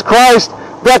Jesus Christ,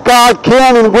 that God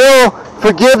can and will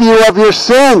forgive you of your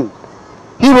sin.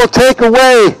 He will take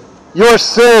away your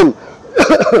sin.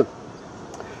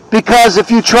 Because if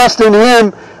you trust in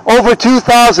him, over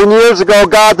 2,000 years ago,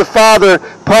 God the Father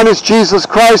punished Jesus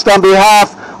Christ on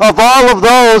behalf of all of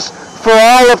those for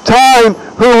all of time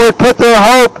who would put their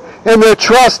hope and their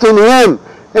trust in him.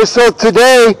 And so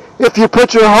today, if you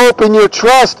put your hope and your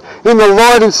trust in the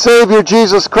Lord and Savior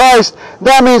Jesus Christ,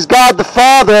 that means God the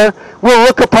Father will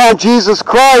look upon Jesus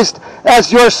Christ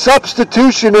as your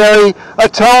substitutionary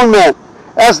atonement,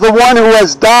 as the one who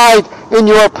has died in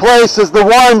your place, as the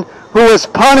one who was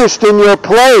punished in your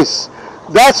place.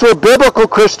 That's what biblical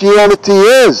Christianity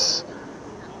is.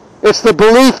 It's the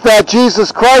belief that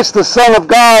Jesus Christ, the Son of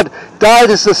God, died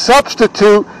as a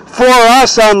substitute for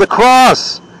us on the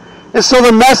cross. And so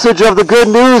the message of the good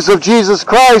news of Jesus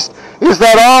Christ is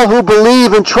that all who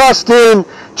believe and trust in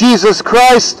Jesus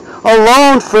Christ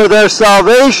alone for their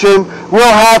salvation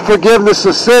will have forgiveness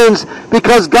of sins,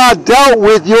 because God dealt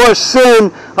with your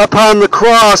sin upon the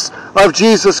cross of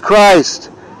Jesus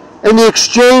Christ. And the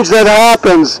exchange that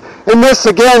happens, and this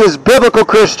again is biblical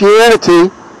Christianity.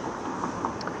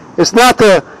 It's not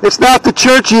the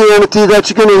churchianity that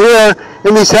you're going to hear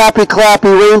in these happy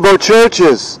clappy rainbow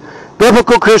churches.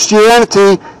 Biblical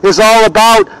Christianity is all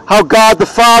about how God the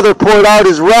Father poured out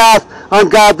his wrath on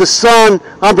God the Son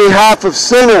on behalf of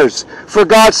sinners. For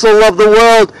God so loved the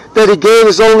world that he gave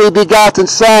his only begotten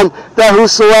Son, that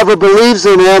whosoever believes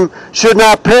in him should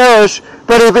not perish,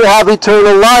 but have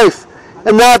eternal life.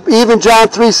 And that even John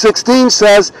 3:16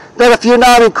 says that if you're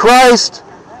not in Christ,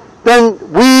 then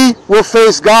we will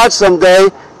face God someday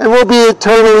and we'll be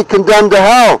eternally condemned to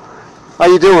hell. How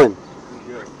you doing?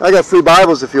 Good. I got free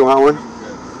Bibles if you want one.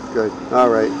 Good. All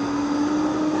right.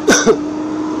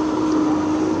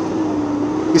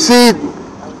 You see,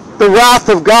 the wrath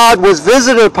of God was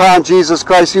visited upon Jesus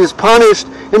Christ. He was punished.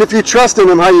 And if you trust in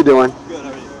him, how you doing? Good,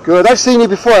 how are you? Good. I've seen you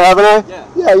before, haven't I? Yeah.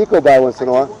 Yeah, you go by once in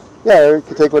a while. Yeah, you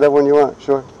can take whatever one you want,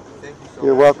 sure. Thank you so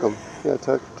You're much. welcome. Yeah,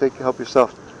 help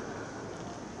yourself.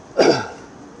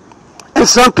 And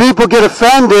some people get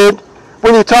offended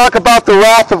when you talk about the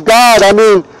wrath of God. I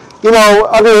mean,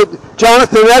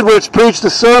 Jonathan Edwards preached a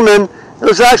sermon. It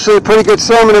was actually a pretty good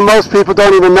sermon, and most people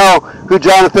don't even know who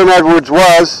Jonathan Edwards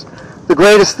was. The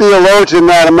greatest theologian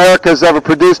that America has ever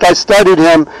produced. I studied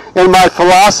him in my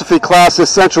philosophy class at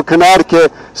Central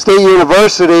Connecticut State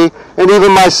University, and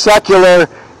even my secular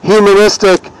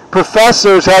humanistic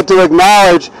professors had to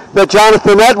acknowledge that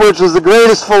Jonathan Edwards was the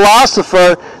greatest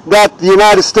philosopher that the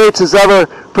United States has ever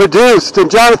produced.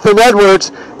 And Jonathan Edwards,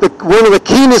 one of the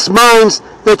keenest minds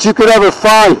that you could ever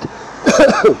find,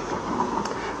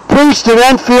 preached in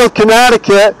Enfield,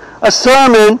 Connecticut, a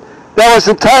sermon that was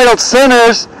entitled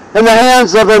 "Sinners in the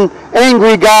Hands of an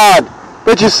Angry God."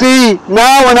 But you see,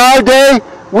 now in our day,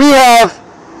 we have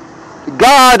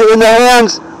God in the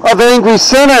hands of angry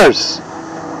sinners.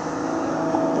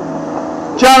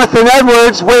 Jonathan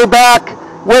Edwards, way back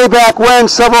when,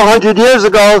 several hundred years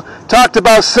ago, talked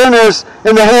about sinners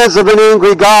in the hands of an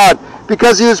angry God,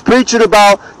 because he was preaching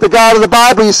about the God of the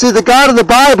Bible. You see, the God of the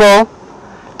Bible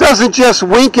doesn't just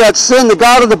wink at sin. The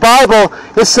God of the Bible,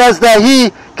 it says that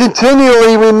he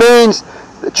continually remains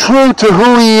true to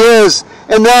who he is,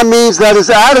 and that means that his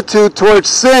attitude towards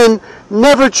sin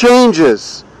never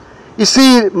changes. You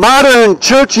see, modern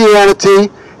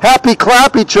churchianity, happy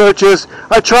clappy churches,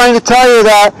 are trying to tell you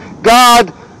that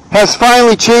God has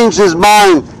finally changed his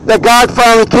mind, that God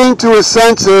finally came to his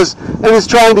senses and is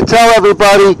trying to tell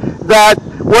everybody that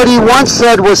what he once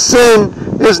said was sin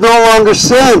is no longer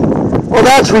sin. Well,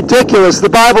 that's ridiculous. The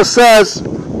Bible says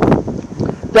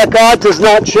that God does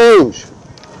not change.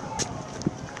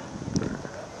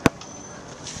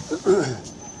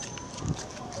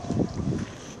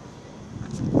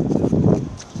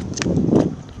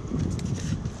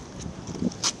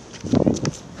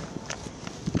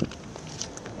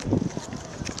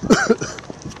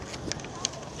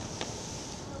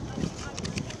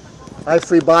 I have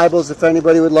free Bibles if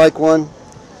anybody would like one.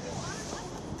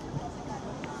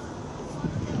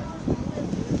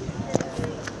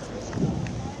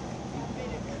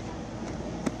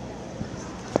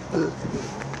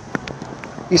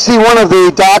 You see, one of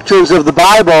the doctrines of the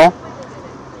Bible,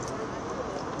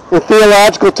 in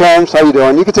theological terms, how you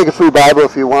doing? You can take a free Bible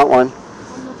if you want one.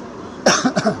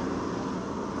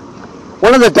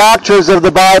 One of the doctrines of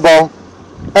the Bible,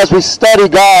 as we study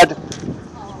God,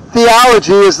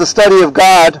 theology is the study of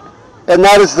God, and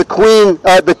that is the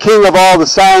king of all the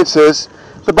sciences.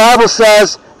 The Bible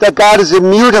says that God is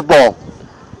immutable.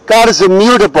 God is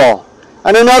immutable.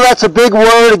 And I know that's a big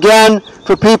word, again,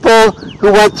 for people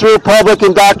who went through public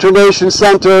indoctrination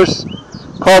centers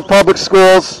called public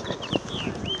schools.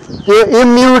 The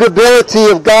immutability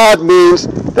of God means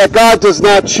that God does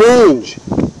not change.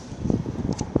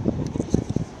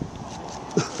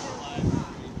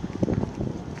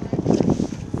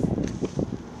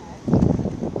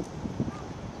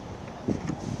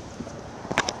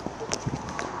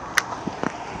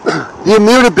 The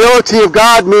immutability of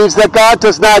God means that God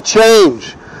does not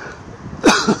change.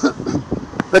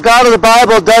 The God of the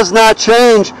Bible does not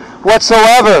change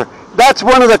whatsoever. That's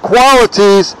one of the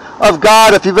qualities of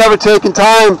God. If you've ever taken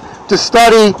time to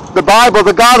study the Bible,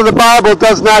 the God of the Bible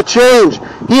does not change.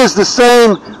 He is the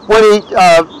same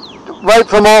right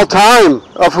from all time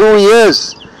of who he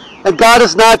is. And God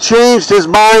has not changed his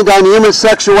mind on human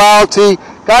sexuality.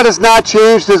 God has not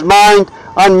changed his mind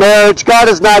on marriage. God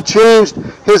has not changed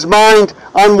his mind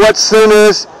on what sin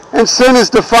is. And sin is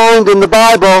defined in the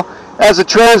Bible as a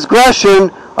transgression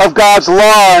of God's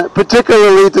law,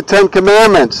 particularly the Ten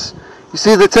Commandments. You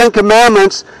see, the Ten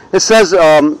Commandments, it says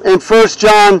in 1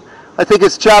 John, I think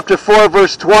it's chapter 4,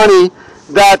 verse 20,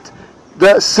 that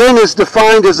the sin is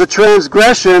defined as a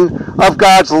transgression of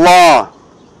God's law.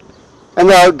 And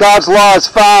God's law is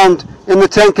found in the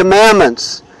Ten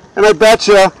Commandments. And I bet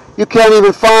you can't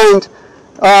even find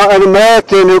an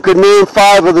American who could name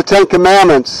 5 of the Ten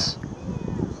Commandments.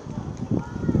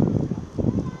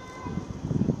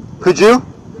 Could you?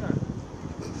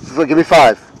 Yeah. Give me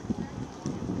 5.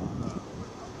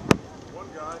 One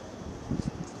God.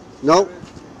 No,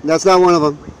 that's not one of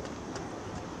them.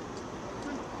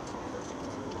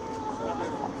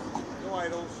 No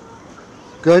idols.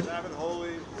 Good. Sabbath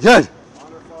holy. Good.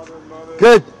 Honor father and mother.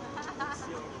 Good.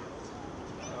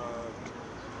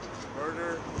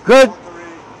 Murder. Good. Adultery.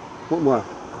 One more.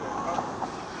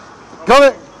 Go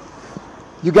it.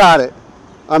 You got it.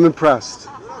 I'm impressed.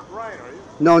 You're not Brian, are you?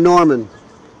 No, Norman.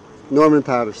 Norman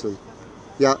Patterson.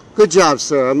 Yeah, good job,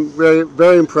 sir. I'm very,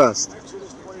 very impressed.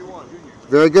 Exodus 21.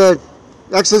 Very good.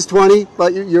 Exodus 20,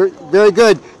 but you're very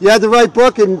good. You had the right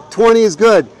book, and 20 is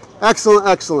good. Excellent,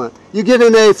 excellent. You get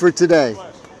an A for today.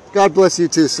 God bless you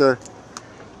too, sir.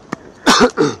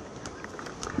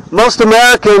 Most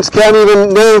Americans can't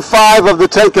even name 5 of the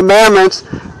 10 Commandments.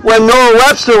 When Noah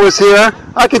Webster was here,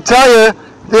 I can tell you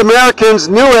the Americans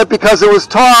knew it because it was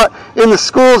taught in the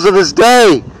schools of his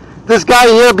day. This guy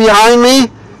here behind me,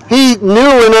 he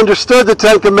knew and understood the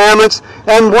 10 Commandments,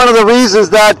 and one of the reasons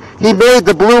that he made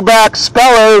the blueback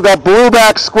speller, that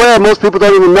blueback square, most people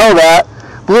don't even know that.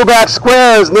 Blueback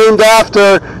square is named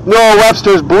after Noah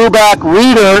Webster's blueback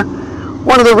reader.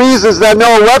 One of the reasons that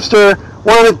Noah Webster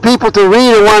wanted people to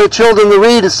read and wanted children to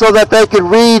read is so that they could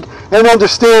read and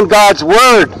understand God's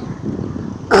Word.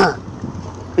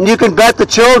 And you can bet the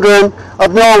children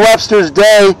of Noah Webster's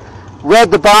day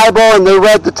read the Bible and they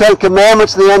read the 10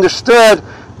 Commandments. They understood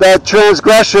that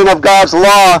transgression of God's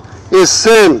law is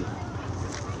sin.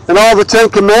 And all the 10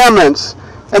 Commandments.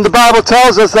 And the Bible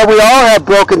tells us that we all have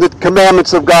broken the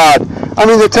commandments of God. I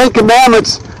mean, the 10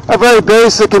 Commandments are very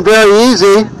basic and very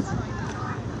easy.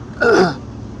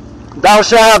 Thou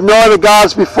shalt have no other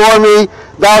gods before me.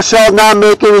 Thou shalt not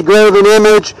make any graven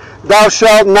image. Thou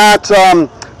shalt not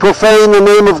profane the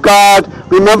name of God.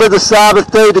 Remember the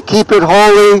Sabbath day to keep it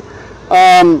holy.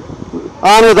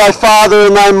 Honor thy father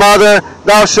and thy mother.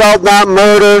 Thou shalt not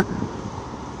murder.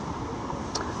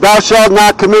 Thou shalt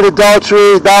not commit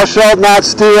adultery. Thou shalt not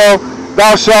steal.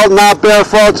 Thou shalt not bear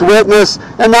false witness.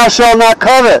 And thou shalt not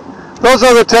covet. Those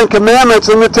are the 10 Commandments.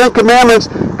 And the 10 Commandments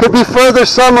could be further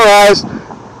summarized.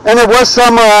 And it was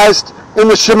summarized in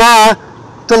the Shema,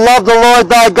 to love the Lord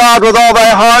thy God with all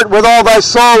thy heart, with all thy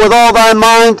soul, with all thy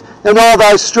mind, and all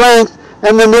thy strength,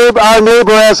 and our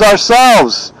neighbor as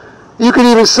ourselves. You could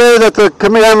even say that the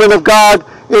commandment of God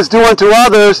is do unto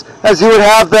others as you would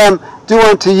have them do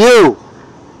unto you.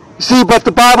 You see, but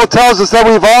the Bible tells us that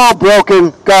we've all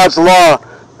broken God's law.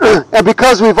 And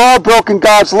because we've all broken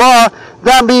God's law,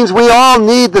 that means we all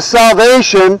need the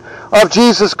salvation of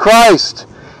Jesus Christ.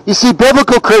 You see,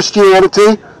 biblical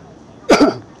Christianity,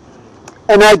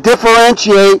 and I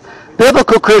differentiate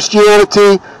biblical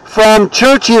Christianity from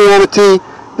churchianity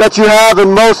that you have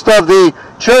in most of the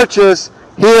churches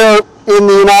here in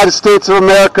the United States of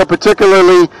America,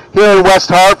 particularly here in West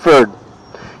Hartford.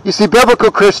 You see, biblical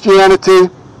Christianity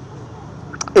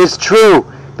is true.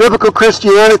 Biblical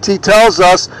Christianity tells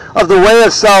us of the way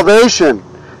of salvation.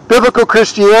 Biblical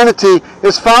Christianity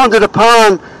is founded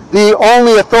upon the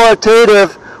only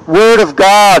authoritative Word of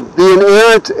God, the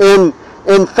inerrant and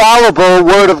infallible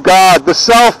Word of God, the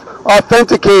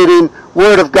self-authenticating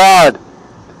Word of God.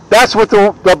 That's what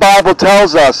the Bible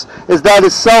tells us, is that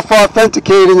it's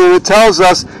self-authenticating, and it tells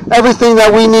us everything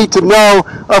that we need to know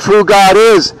of who God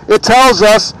is. It tells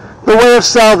us the way of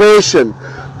salvation.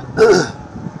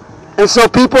 And so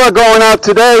people are going out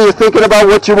today, you're thinking about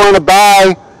what you want to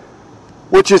buy,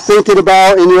 what you're thinking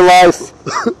about in your life.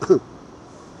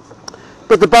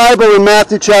 But the Bible in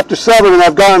Matthew chapter 7, and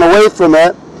I've gone away from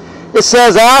it, it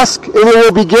says, ask and it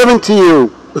will be given to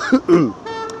you.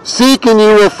 Seek and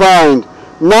you will find.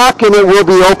 Knock and it will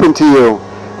be open to you.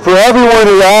 For everyone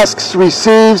who asks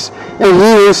receives, and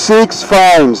he who seeks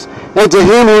finds. And to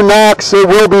him who knocks it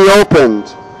will be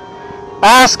opened.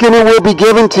 Ask and it will be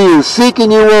given to you. Seek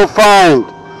and you will find.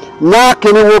 Knock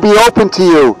and it will be open to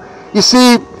you. You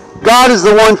see, God is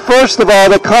the one, first of all,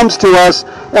 that comes to us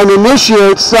and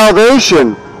initiates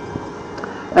salvation.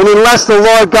 And unless the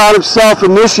Lord God himself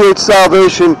initiates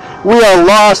salvation, we are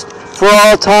lost for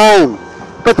all time.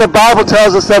 But the Bible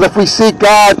tells us that if we seek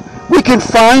God, we can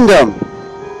find him.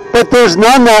 But there's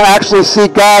none that actually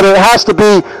seek God. It has to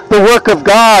be the work of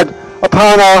God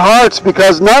upon our hearts,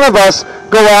 because none of us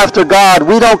go after God.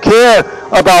 We don't care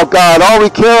about God. All we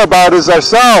care about is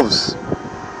ourselves.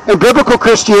 And biblical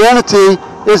Christianity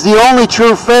is the only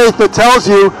true faith that tells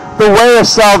you the way of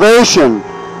salvation.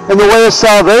 And the way of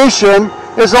salvation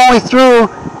is only through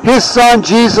his Son,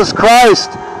 Jesus Christ.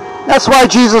 That's why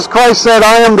Jesus Christ said,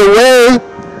 I am the way,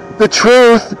 the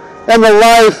truth, and the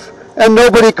life, and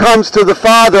nobody comes to the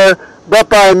Father but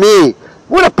by me.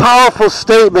 What a powerful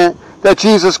statement that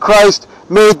Jesus Christ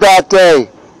made that day,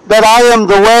 that I am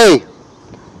the way.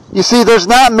 You see, there's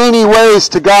not many ways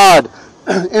to God.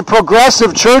 In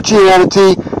progressive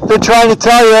churchianity, they're trying to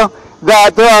tell you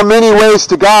that there are many ways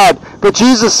to God. But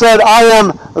Jesus said, I am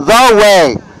the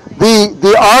way.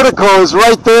 The article is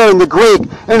right there in the Greek,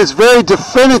 and it's very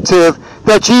definitive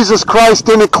that Jesus Christ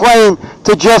didn't claim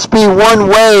to just be one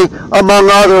way among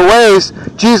other ways.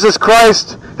 Jesus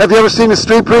Christ, have you ever seen a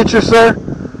street preacher, sir?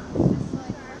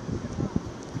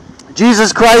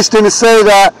 Jesus Christ didn't say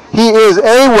that he is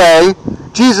a way.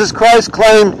 Jesus Christ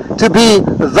claimed to be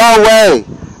the way.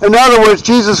 In other words,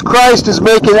 Jesus Christ is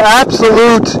making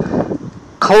absolute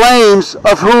claims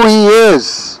of who he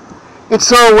is. And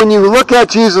so when you look at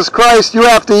Jesus Christ, you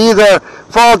have to either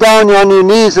fall down on your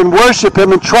knees and worship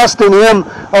him and trust in him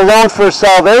alone for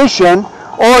salvation,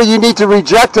 or you need to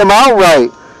reject him outright.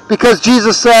 Because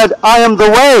Jesus said, I am the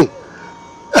way.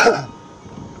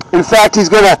 In fact, he's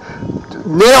going to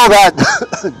nail that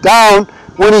down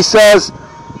when he says,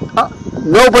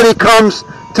 nobody comes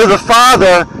to the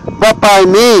Father but by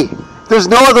me. There's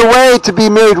no other way to be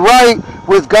made right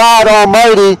with God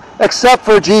Almighty except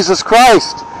for Jesus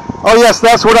Christ. Oh yes,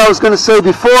 that's what I was going to say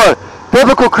before.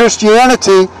 Biblical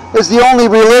Christianity is the only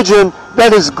religion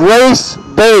that is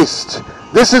grace-based.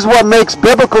 This is what makes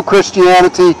biblical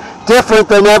Christianity different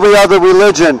than every other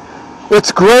religion.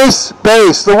 It's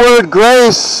grace-based. The word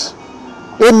grace,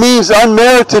 it means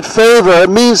unmerited favor. It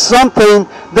means something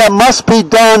that must be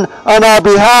done on our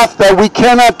behalf that we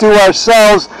cannot do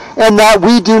ourselves and that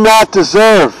we do not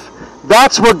deserve.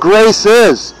 That's what grace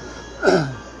is.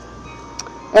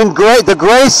 And the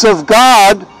grace of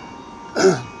God,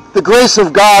 the grace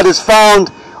of God is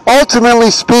found, ultimately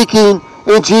speaking,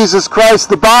 in Jesus Christ.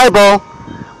 The Bible,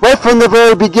 right from the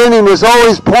very beginning, is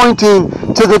always pointing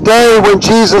to the day when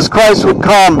Jesus Christ would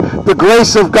come. The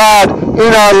grace of God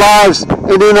in our lives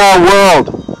and in our world.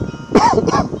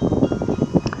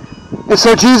 And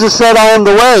so Jesus said, I am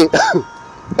the way.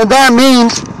 And that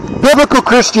means biblical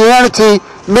Christianity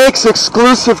makes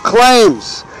exclusive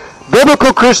claims.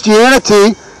 Biblical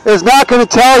Christianity is not going to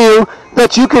tell you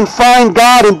that you can find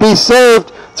God and be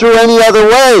saved through any other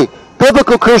way.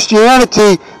 Biblical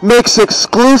Christianity makes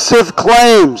exclusive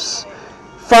claims.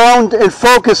 Found and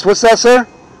focused. What's that, sir?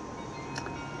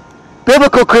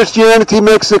 Biblical Christianity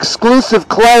makes exclusive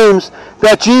claims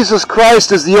that Jesus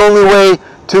Christ is the only way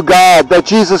to God, that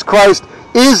Jesus Christ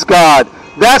is God.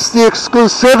 That's the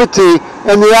exclusivity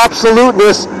and the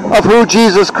absoluteness of who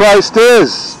Jesus Christ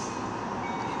is.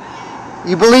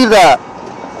 You believe that?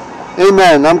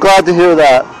 Amen. I'm glad to hear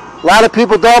that. A lot of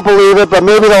people don't believe it, but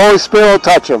maybe the Holy Spirit will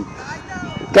touch them.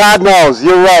 God knows.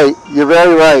 You're right. You're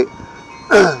very right.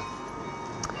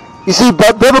 You see,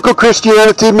 but biblical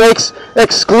Christianity makes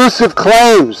exclusive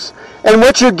claims. And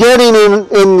what you're getting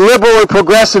in liberal and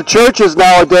progressive churches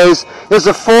nowadays is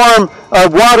a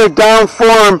watered-down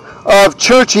form of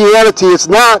churchianity. It's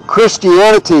not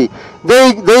Christianity.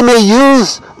 They may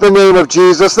use the name of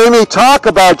Jesus. They may talk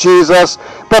about Jesus.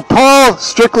 But Paul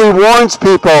strictly warns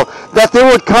people that there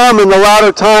would come in the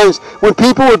latter times when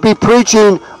people would be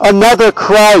preaching another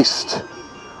Christ.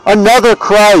 Another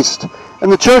Christ.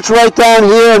 And the church right down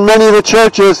here and many of the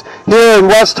churches here in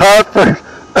West Hartford,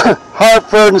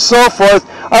 Hartford and so forth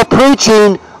are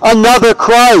preaching another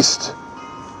Christ.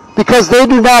 Because they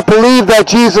do not believe that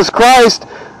Jesus Christ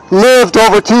lived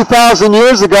over 2,000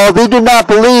 years ago. They do not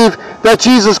believe that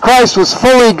Jesus Christ was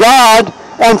fully God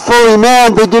and fully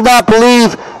man. They do not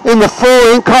believe in the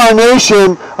full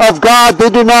incarnation of God. They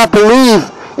do not believe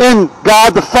in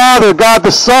God the Father, God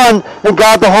the Son, and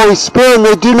God the Holy Spirit. And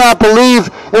they do not believe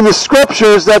in the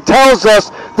Scriptures that tells us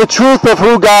the truth of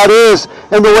who God is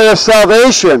and the way of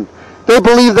salvation. They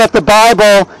believe that the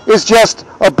Bible is just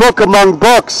a book among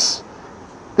books.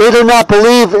 They do not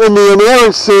believe in the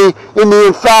inerrancy, in the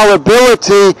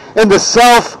infallibility, in the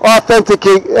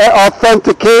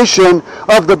self-authentication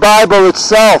of the Bible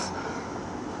itself.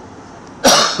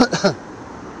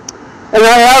 And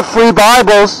I have free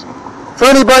Bibles for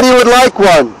anybody who would like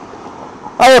one.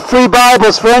 I have free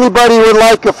Bibles for anybody who would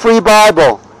like a free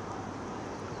Bible.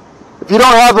 If you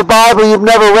don't have a Bible, you've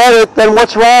never read it, then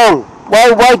what's wrong?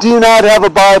 Why do you not have a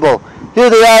Bible? Here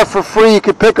they are for free. You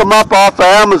can pick them up off of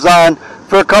Amazon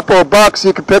for a couple of bucks.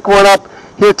 You can pick one up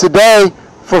here today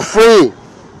for free.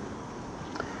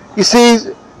 You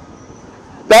see,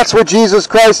 that's what Jesus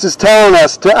Christ is telling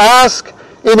us. To ask,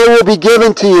 and it will be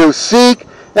given to you. Seek,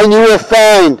 and you will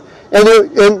find. And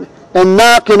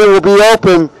knock, and it will be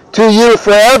open to you.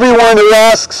 For everyone who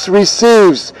asks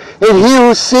receives, and he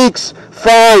who seeks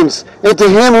finds, and to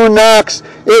him who knocks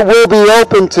it will be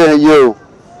open to you.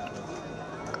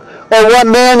 Or what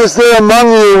man is there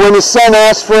among you when his son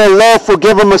asks for a loaf, will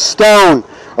give him a stone?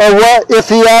 Or what if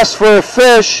he asks for a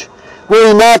fish, will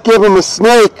he not give him a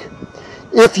snake?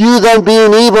 If you then,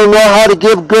 being evil, know how to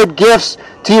give good gifts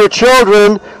to your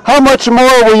children, how much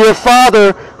more will your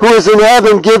Father who is in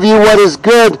heaven give you what is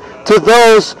good to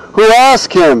those who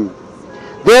ask him?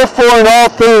 Therefore, in all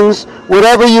things,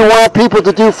 whatever you want people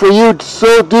to do for you,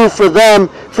 so do for them,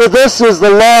 for this is the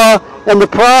law and the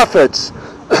prophets.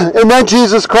 And then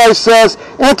Jesus Christ says,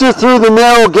 enter through the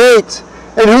narrow gate.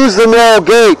 And who's the narrow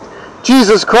gate?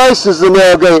 Jesus Christ is the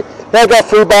narrow gate. I got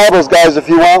free Bibles, guys. If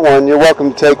you want one, you're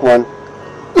welcome to take one.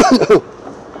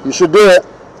 You should do it.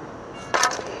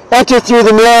 Enter through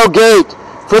the narrow gate,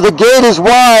 for the gate is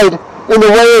wide and the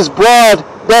way is broad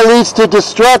that leads to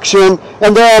destruction,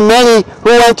 and there are many who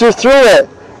enter through it.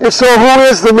 And so who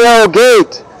is the narrow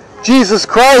gate? Jesus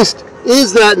Christ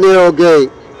is that narrow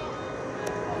gate.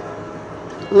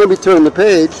 Let me turn the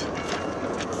page.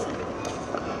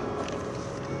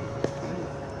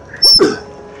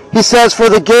 He says, for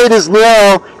the gate is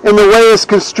narrow and the way is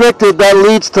constricted that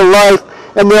leads to life,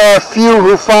 and there are few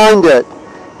who find it.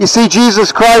 You see,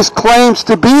 Jesus Christ claims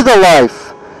to be the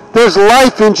life. There's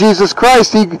life in Jesus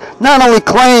Christ. He not only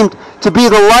claimed to be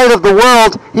the light of the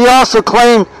world, he also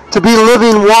claimed to be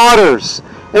living waters.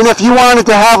 And if you wanted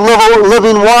to have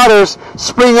living waters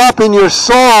spring up in your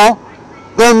soul,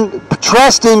 then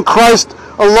trust in Christ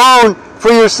alone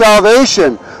for your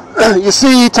salvation. You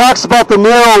see, he talks about the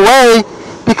narrow way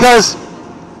because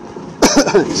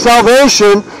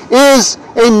salvation is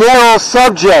a narrow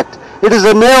subject. It is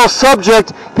a narrow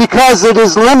subject because it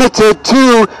is limited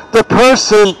to the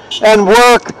person and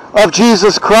work of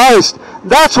Jesus Christ.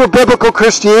 That's what biblical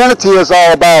Christianity is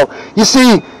all about. You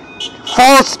see,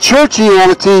 false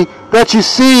churchianity that you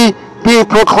see being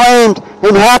proclaimed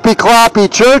in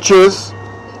happy-clappy churches,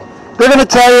 they're going to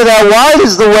tell you that wide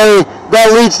is the way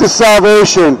that leads to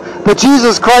salvation. But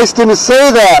Jesus Christ didn't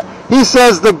say that. He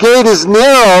says the gate is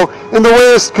narrow and the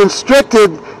way is constricted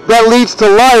that leads to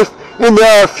life, and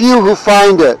there are few who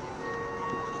find it.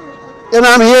 And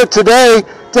I'm here today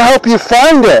to help you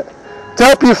find it, to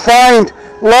help you find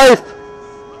life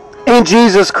in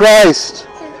Jesus Christ.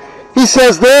 He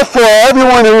says, therefore,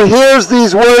 everyone who hears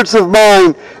these words of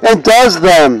mine and does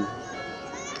them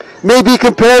may be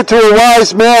compared to a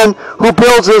wise man who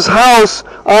builds his house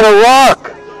on a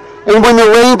rock. And when the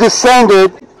rain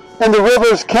descended, and the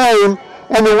rivers came,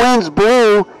 and the winds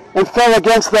blew, and fell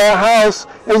against that house,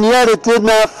 and yet it did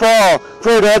not fall, for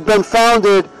it had been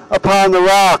founded upon the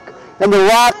rock. And the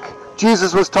rock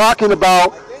Jesus was talking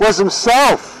about was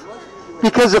himself.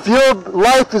 Because if your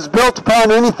life is built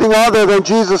upon anything other than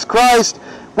Jesus Christ,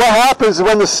 what happens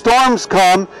when the storms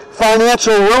come,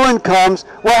 financial ruin comes,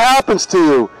 what happens to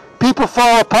you? People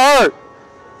fall apart.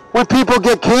 When people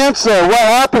get cancer, what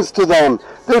happens to them?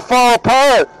 They fall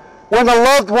apart. When a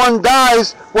loved one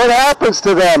dies, what happens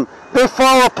to them? They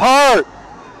fall apart.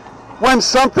 When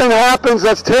something happens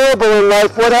that's terrible in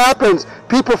life, what happens?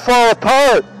 People fall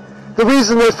apart. The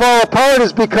reason they fall apart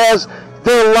is because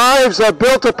their lives are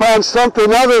built upon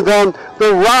something other than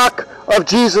the rock of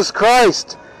Jesus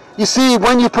Christ. You see,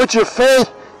 when you put your faith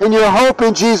and your hope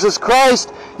in Jesus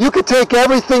Christ, you can take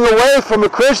everything away from a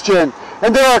Christian.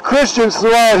 And there are Christians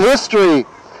throughout history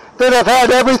that have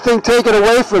had everything taken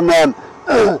away from them.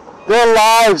 Their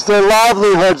lives, their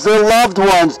livelihoods, their loved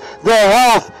ones, their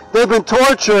health. They've been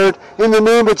tortured in the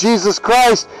name of Jesus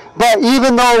Christ. But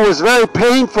even though it was very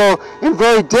painful and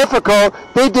very difficult,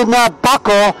 they did not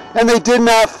buckle and they did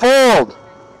not fold.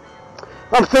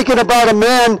 I'm thinking about a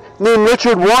man named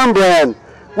Richard Wurmbrand.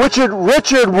 Richard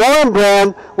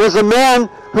Wurmbrand was a man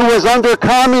who was under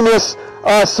communist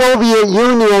Soviet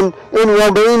Union in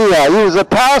Romania. He was a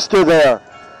pastor there.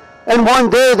 And one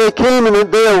day they came and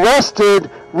they arrested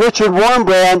Richard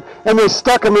Wurmbrand and they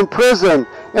stuck him in prison.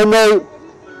 And they,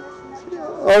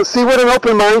 see what an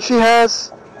open mind she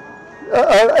has?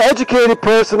 An educated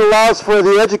person allows for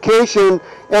the education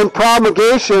and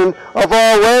promulgation of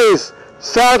all ways.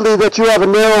 Sadly, that you have a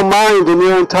narrow mind and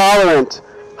you're intolerant.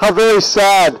 How very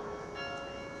sad.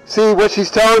 See, what she's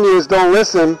telling you is don't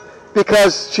listen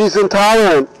because she's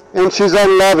intolerant and she's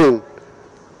unloving.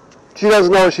 She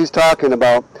doesn't know what she's talking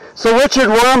about. So Richard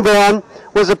Wurmbrand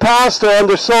was a pastor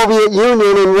under Soviet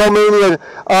Union in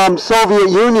Romania, Soviet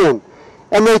Union.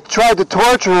 And they tried to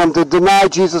torture him to deny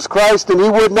Jesus Christ, and he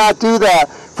would not do that.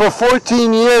 For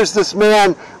 14 years, this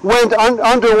man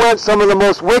underwent some of the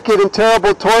most wicked and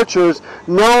terrible tortures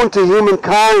known to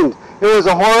humankind. It was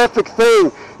a horrific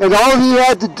thing. And all he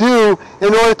had to do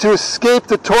in order to escape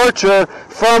the torture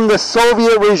from the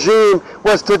Soviet regime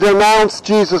was to denounce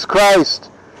Jesus Christ.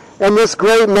 And this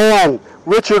great man,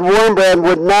 Richard Wurmbrand,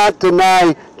 would not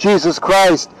deny Jesus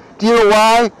Christ. Do you know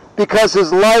why? Because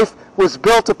his life was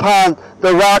built upon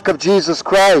the rock of Jesus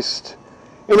Christ.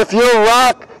 And if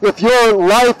your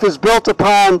life is built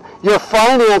upon your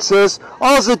finances,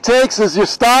 all it takes is your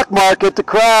stock market to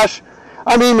crash.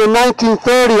 I mean, in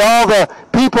 1930, all the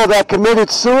people that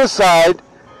committed suicide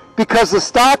because the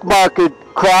stock market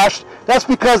crashed, that's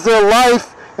because their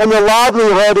life and their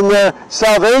livelihood and their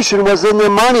salvation was in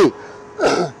their money.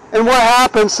 And what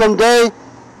happens someday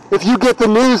if you get the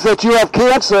news that you have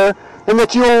cancer and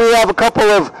that you only have a couple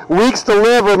of weeks to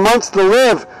live or months to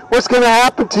live, what's going to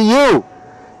happen to you?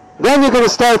 Then you're going to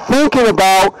start thinking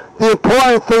about the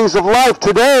important things of life.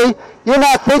 Today, you're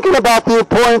not thinking about the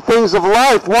important things of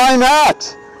life. Why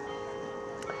not?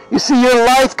 You see, your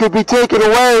life could be taken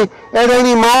away at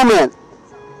any moment.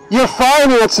 Your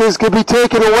finances could be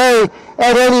taken away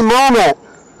at any moment.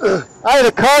 I had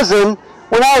a cousin,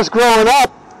 when I was growing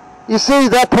up, you see,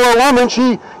 that poor woman,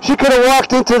 she could have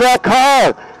walked into that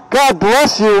car. God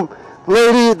bless you,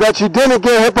 lady, that you didn't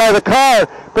get hit by the car.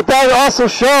 But that also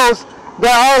shows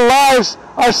that our lives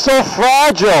are so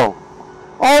fragile.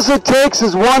 All it takes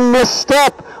is one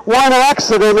misstep, one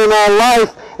accident in our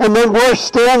life, and then we're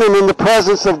standing in the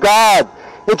presence of God.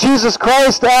 And Jesus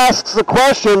Christ asks the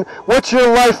question, what's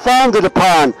your life founded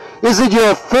upon? Is it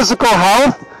your physical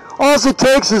health? All it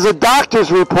takes is a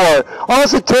doctor's report.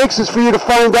 All it takes is for you to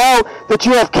find out that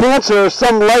you have cancer or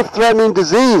some life-threatening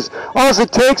disease. All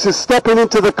it takes is stepping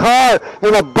into the car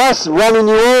and a bus running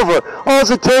you over.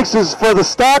 All it takes is for the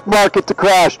stock market to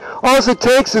crash. All it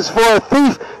takes is for a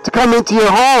thief to come into your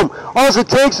home. All it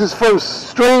takes is for a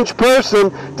strange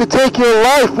person to take your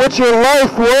life. What's your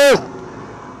life worth?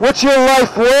 What's your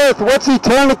life worth? What's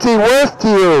eternity worth to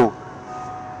you?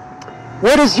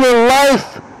 What is your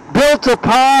life built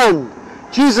upon?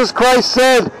 Jesus Christ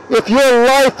said, if your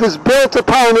life is built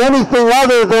upon anything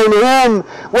other than Him,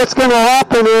 what's going to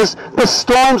happen is the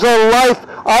storms of life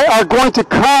are going to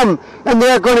come, and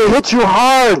they're going to hit you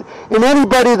hard. And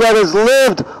anybody that has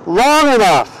lived long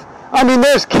enough, I mean,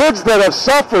 there's kids that have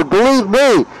suffered, believe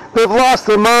me. They've lost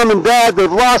their mom and dad,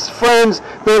 they've lost friends,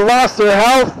 they've lost their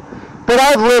health. But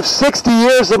I've lived 60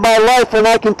 years of my life, and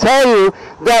I can tell you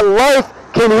that life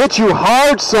can hit you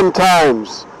hard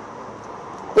sometimes.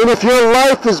 And if your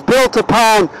life is built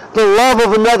upon the love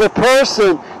of another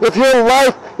person, if your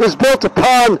life is built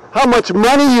upon how much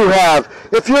money you have,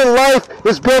 if your life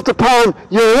is built upon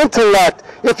your intellect,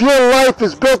 if your life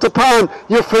is built upon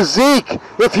your physique,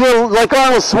 if you're like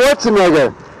Arnold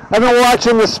Schwarzenegger. I've been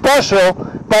watching the special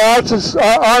by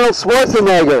Arnold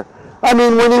Schwarzenegger. I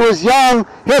mean, when he was young,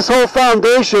 his whole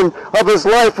foundation of his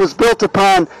life was built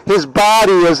upon his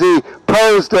body as he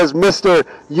posed as Mr.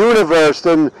 Universe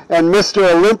and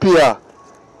Mr. Olympia.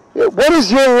 What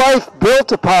is your life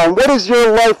built upon? What is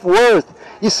your life worth?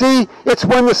 You see, it's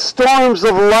when the storms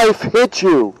of life hit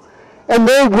you. And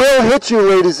they will hit you,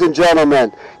 ladies and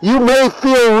gentlemen. You may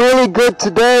feel really good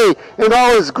today, and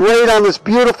all is great on this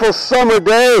beautiful summer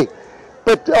day.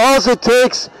 But all it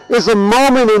takes is a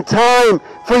moment in time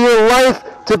for your life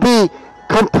to be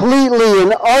completely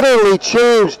and utterly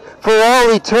changed for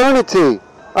all eternity.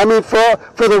 I mean,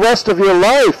 for the rest of your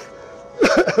life.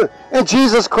 And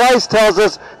Jesus Christ tells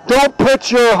us, don't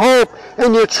put your hope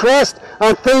and your trust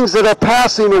on things that are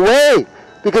passing away.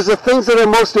 Because the things that are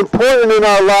most important in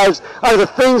our lives are the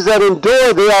things that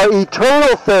endure. They are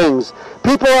eternal things.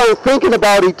 People aren't thinking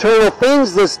about eternal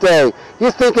things this day.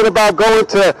 You're thinking about going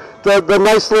to the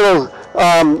nice little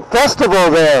festival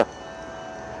there.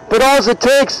 But all it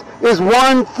takes is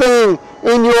one thing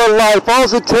in your life.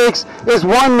 All it takes is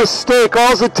one mistake.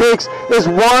 All it takes is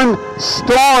one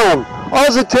storm.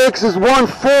 All it takes is one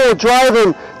fool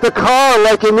driving the car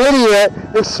like an idiot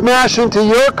and smash into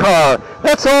your car.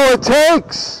 That's all it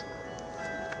takes.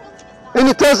 And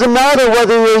it doesn't matter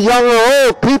whether you're young or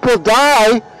old. People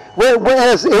die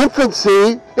as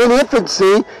infancy. In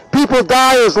infancy, people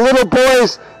die as little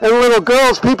boys and little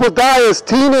girls. People die as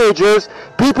teenagers.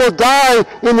 People die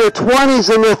in their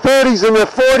 20s and their 30s and their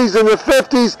 40s and their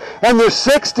 50s and their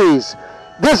 60s.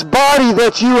 This body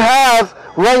that you have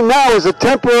right now is a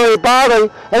temporary body,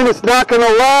 and it's not going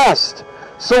to last.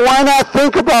 So why not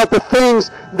think about the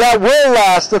things that will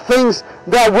last, the things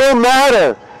that will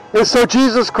matter? And so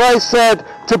Jesus Christ said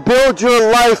to build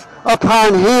your life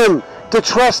upon Him, to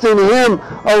trust in Him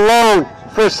alone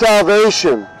for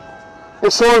salvation.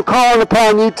 And so I'm calling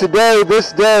upon you today,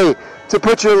 this day, to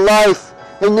put your life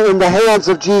in the hands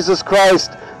of Jesus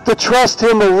Christ, to trust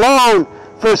Him alone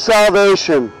for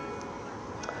salvation.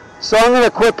 So I'm going to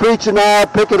quit preaching now. I'll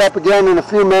pick it up again in a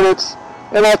few minutes,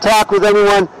 and I'll talk with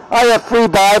anyone. I have free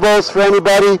Bibles for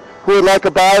anybody who would like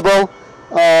a Bible.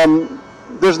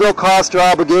 There's no cost or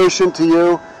obligation to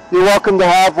you. You're welcome to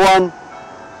have one.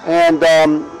 And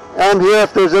I'm here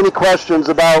if there's any questions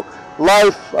about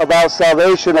life, about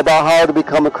salvation, about how to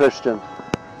become a Christian.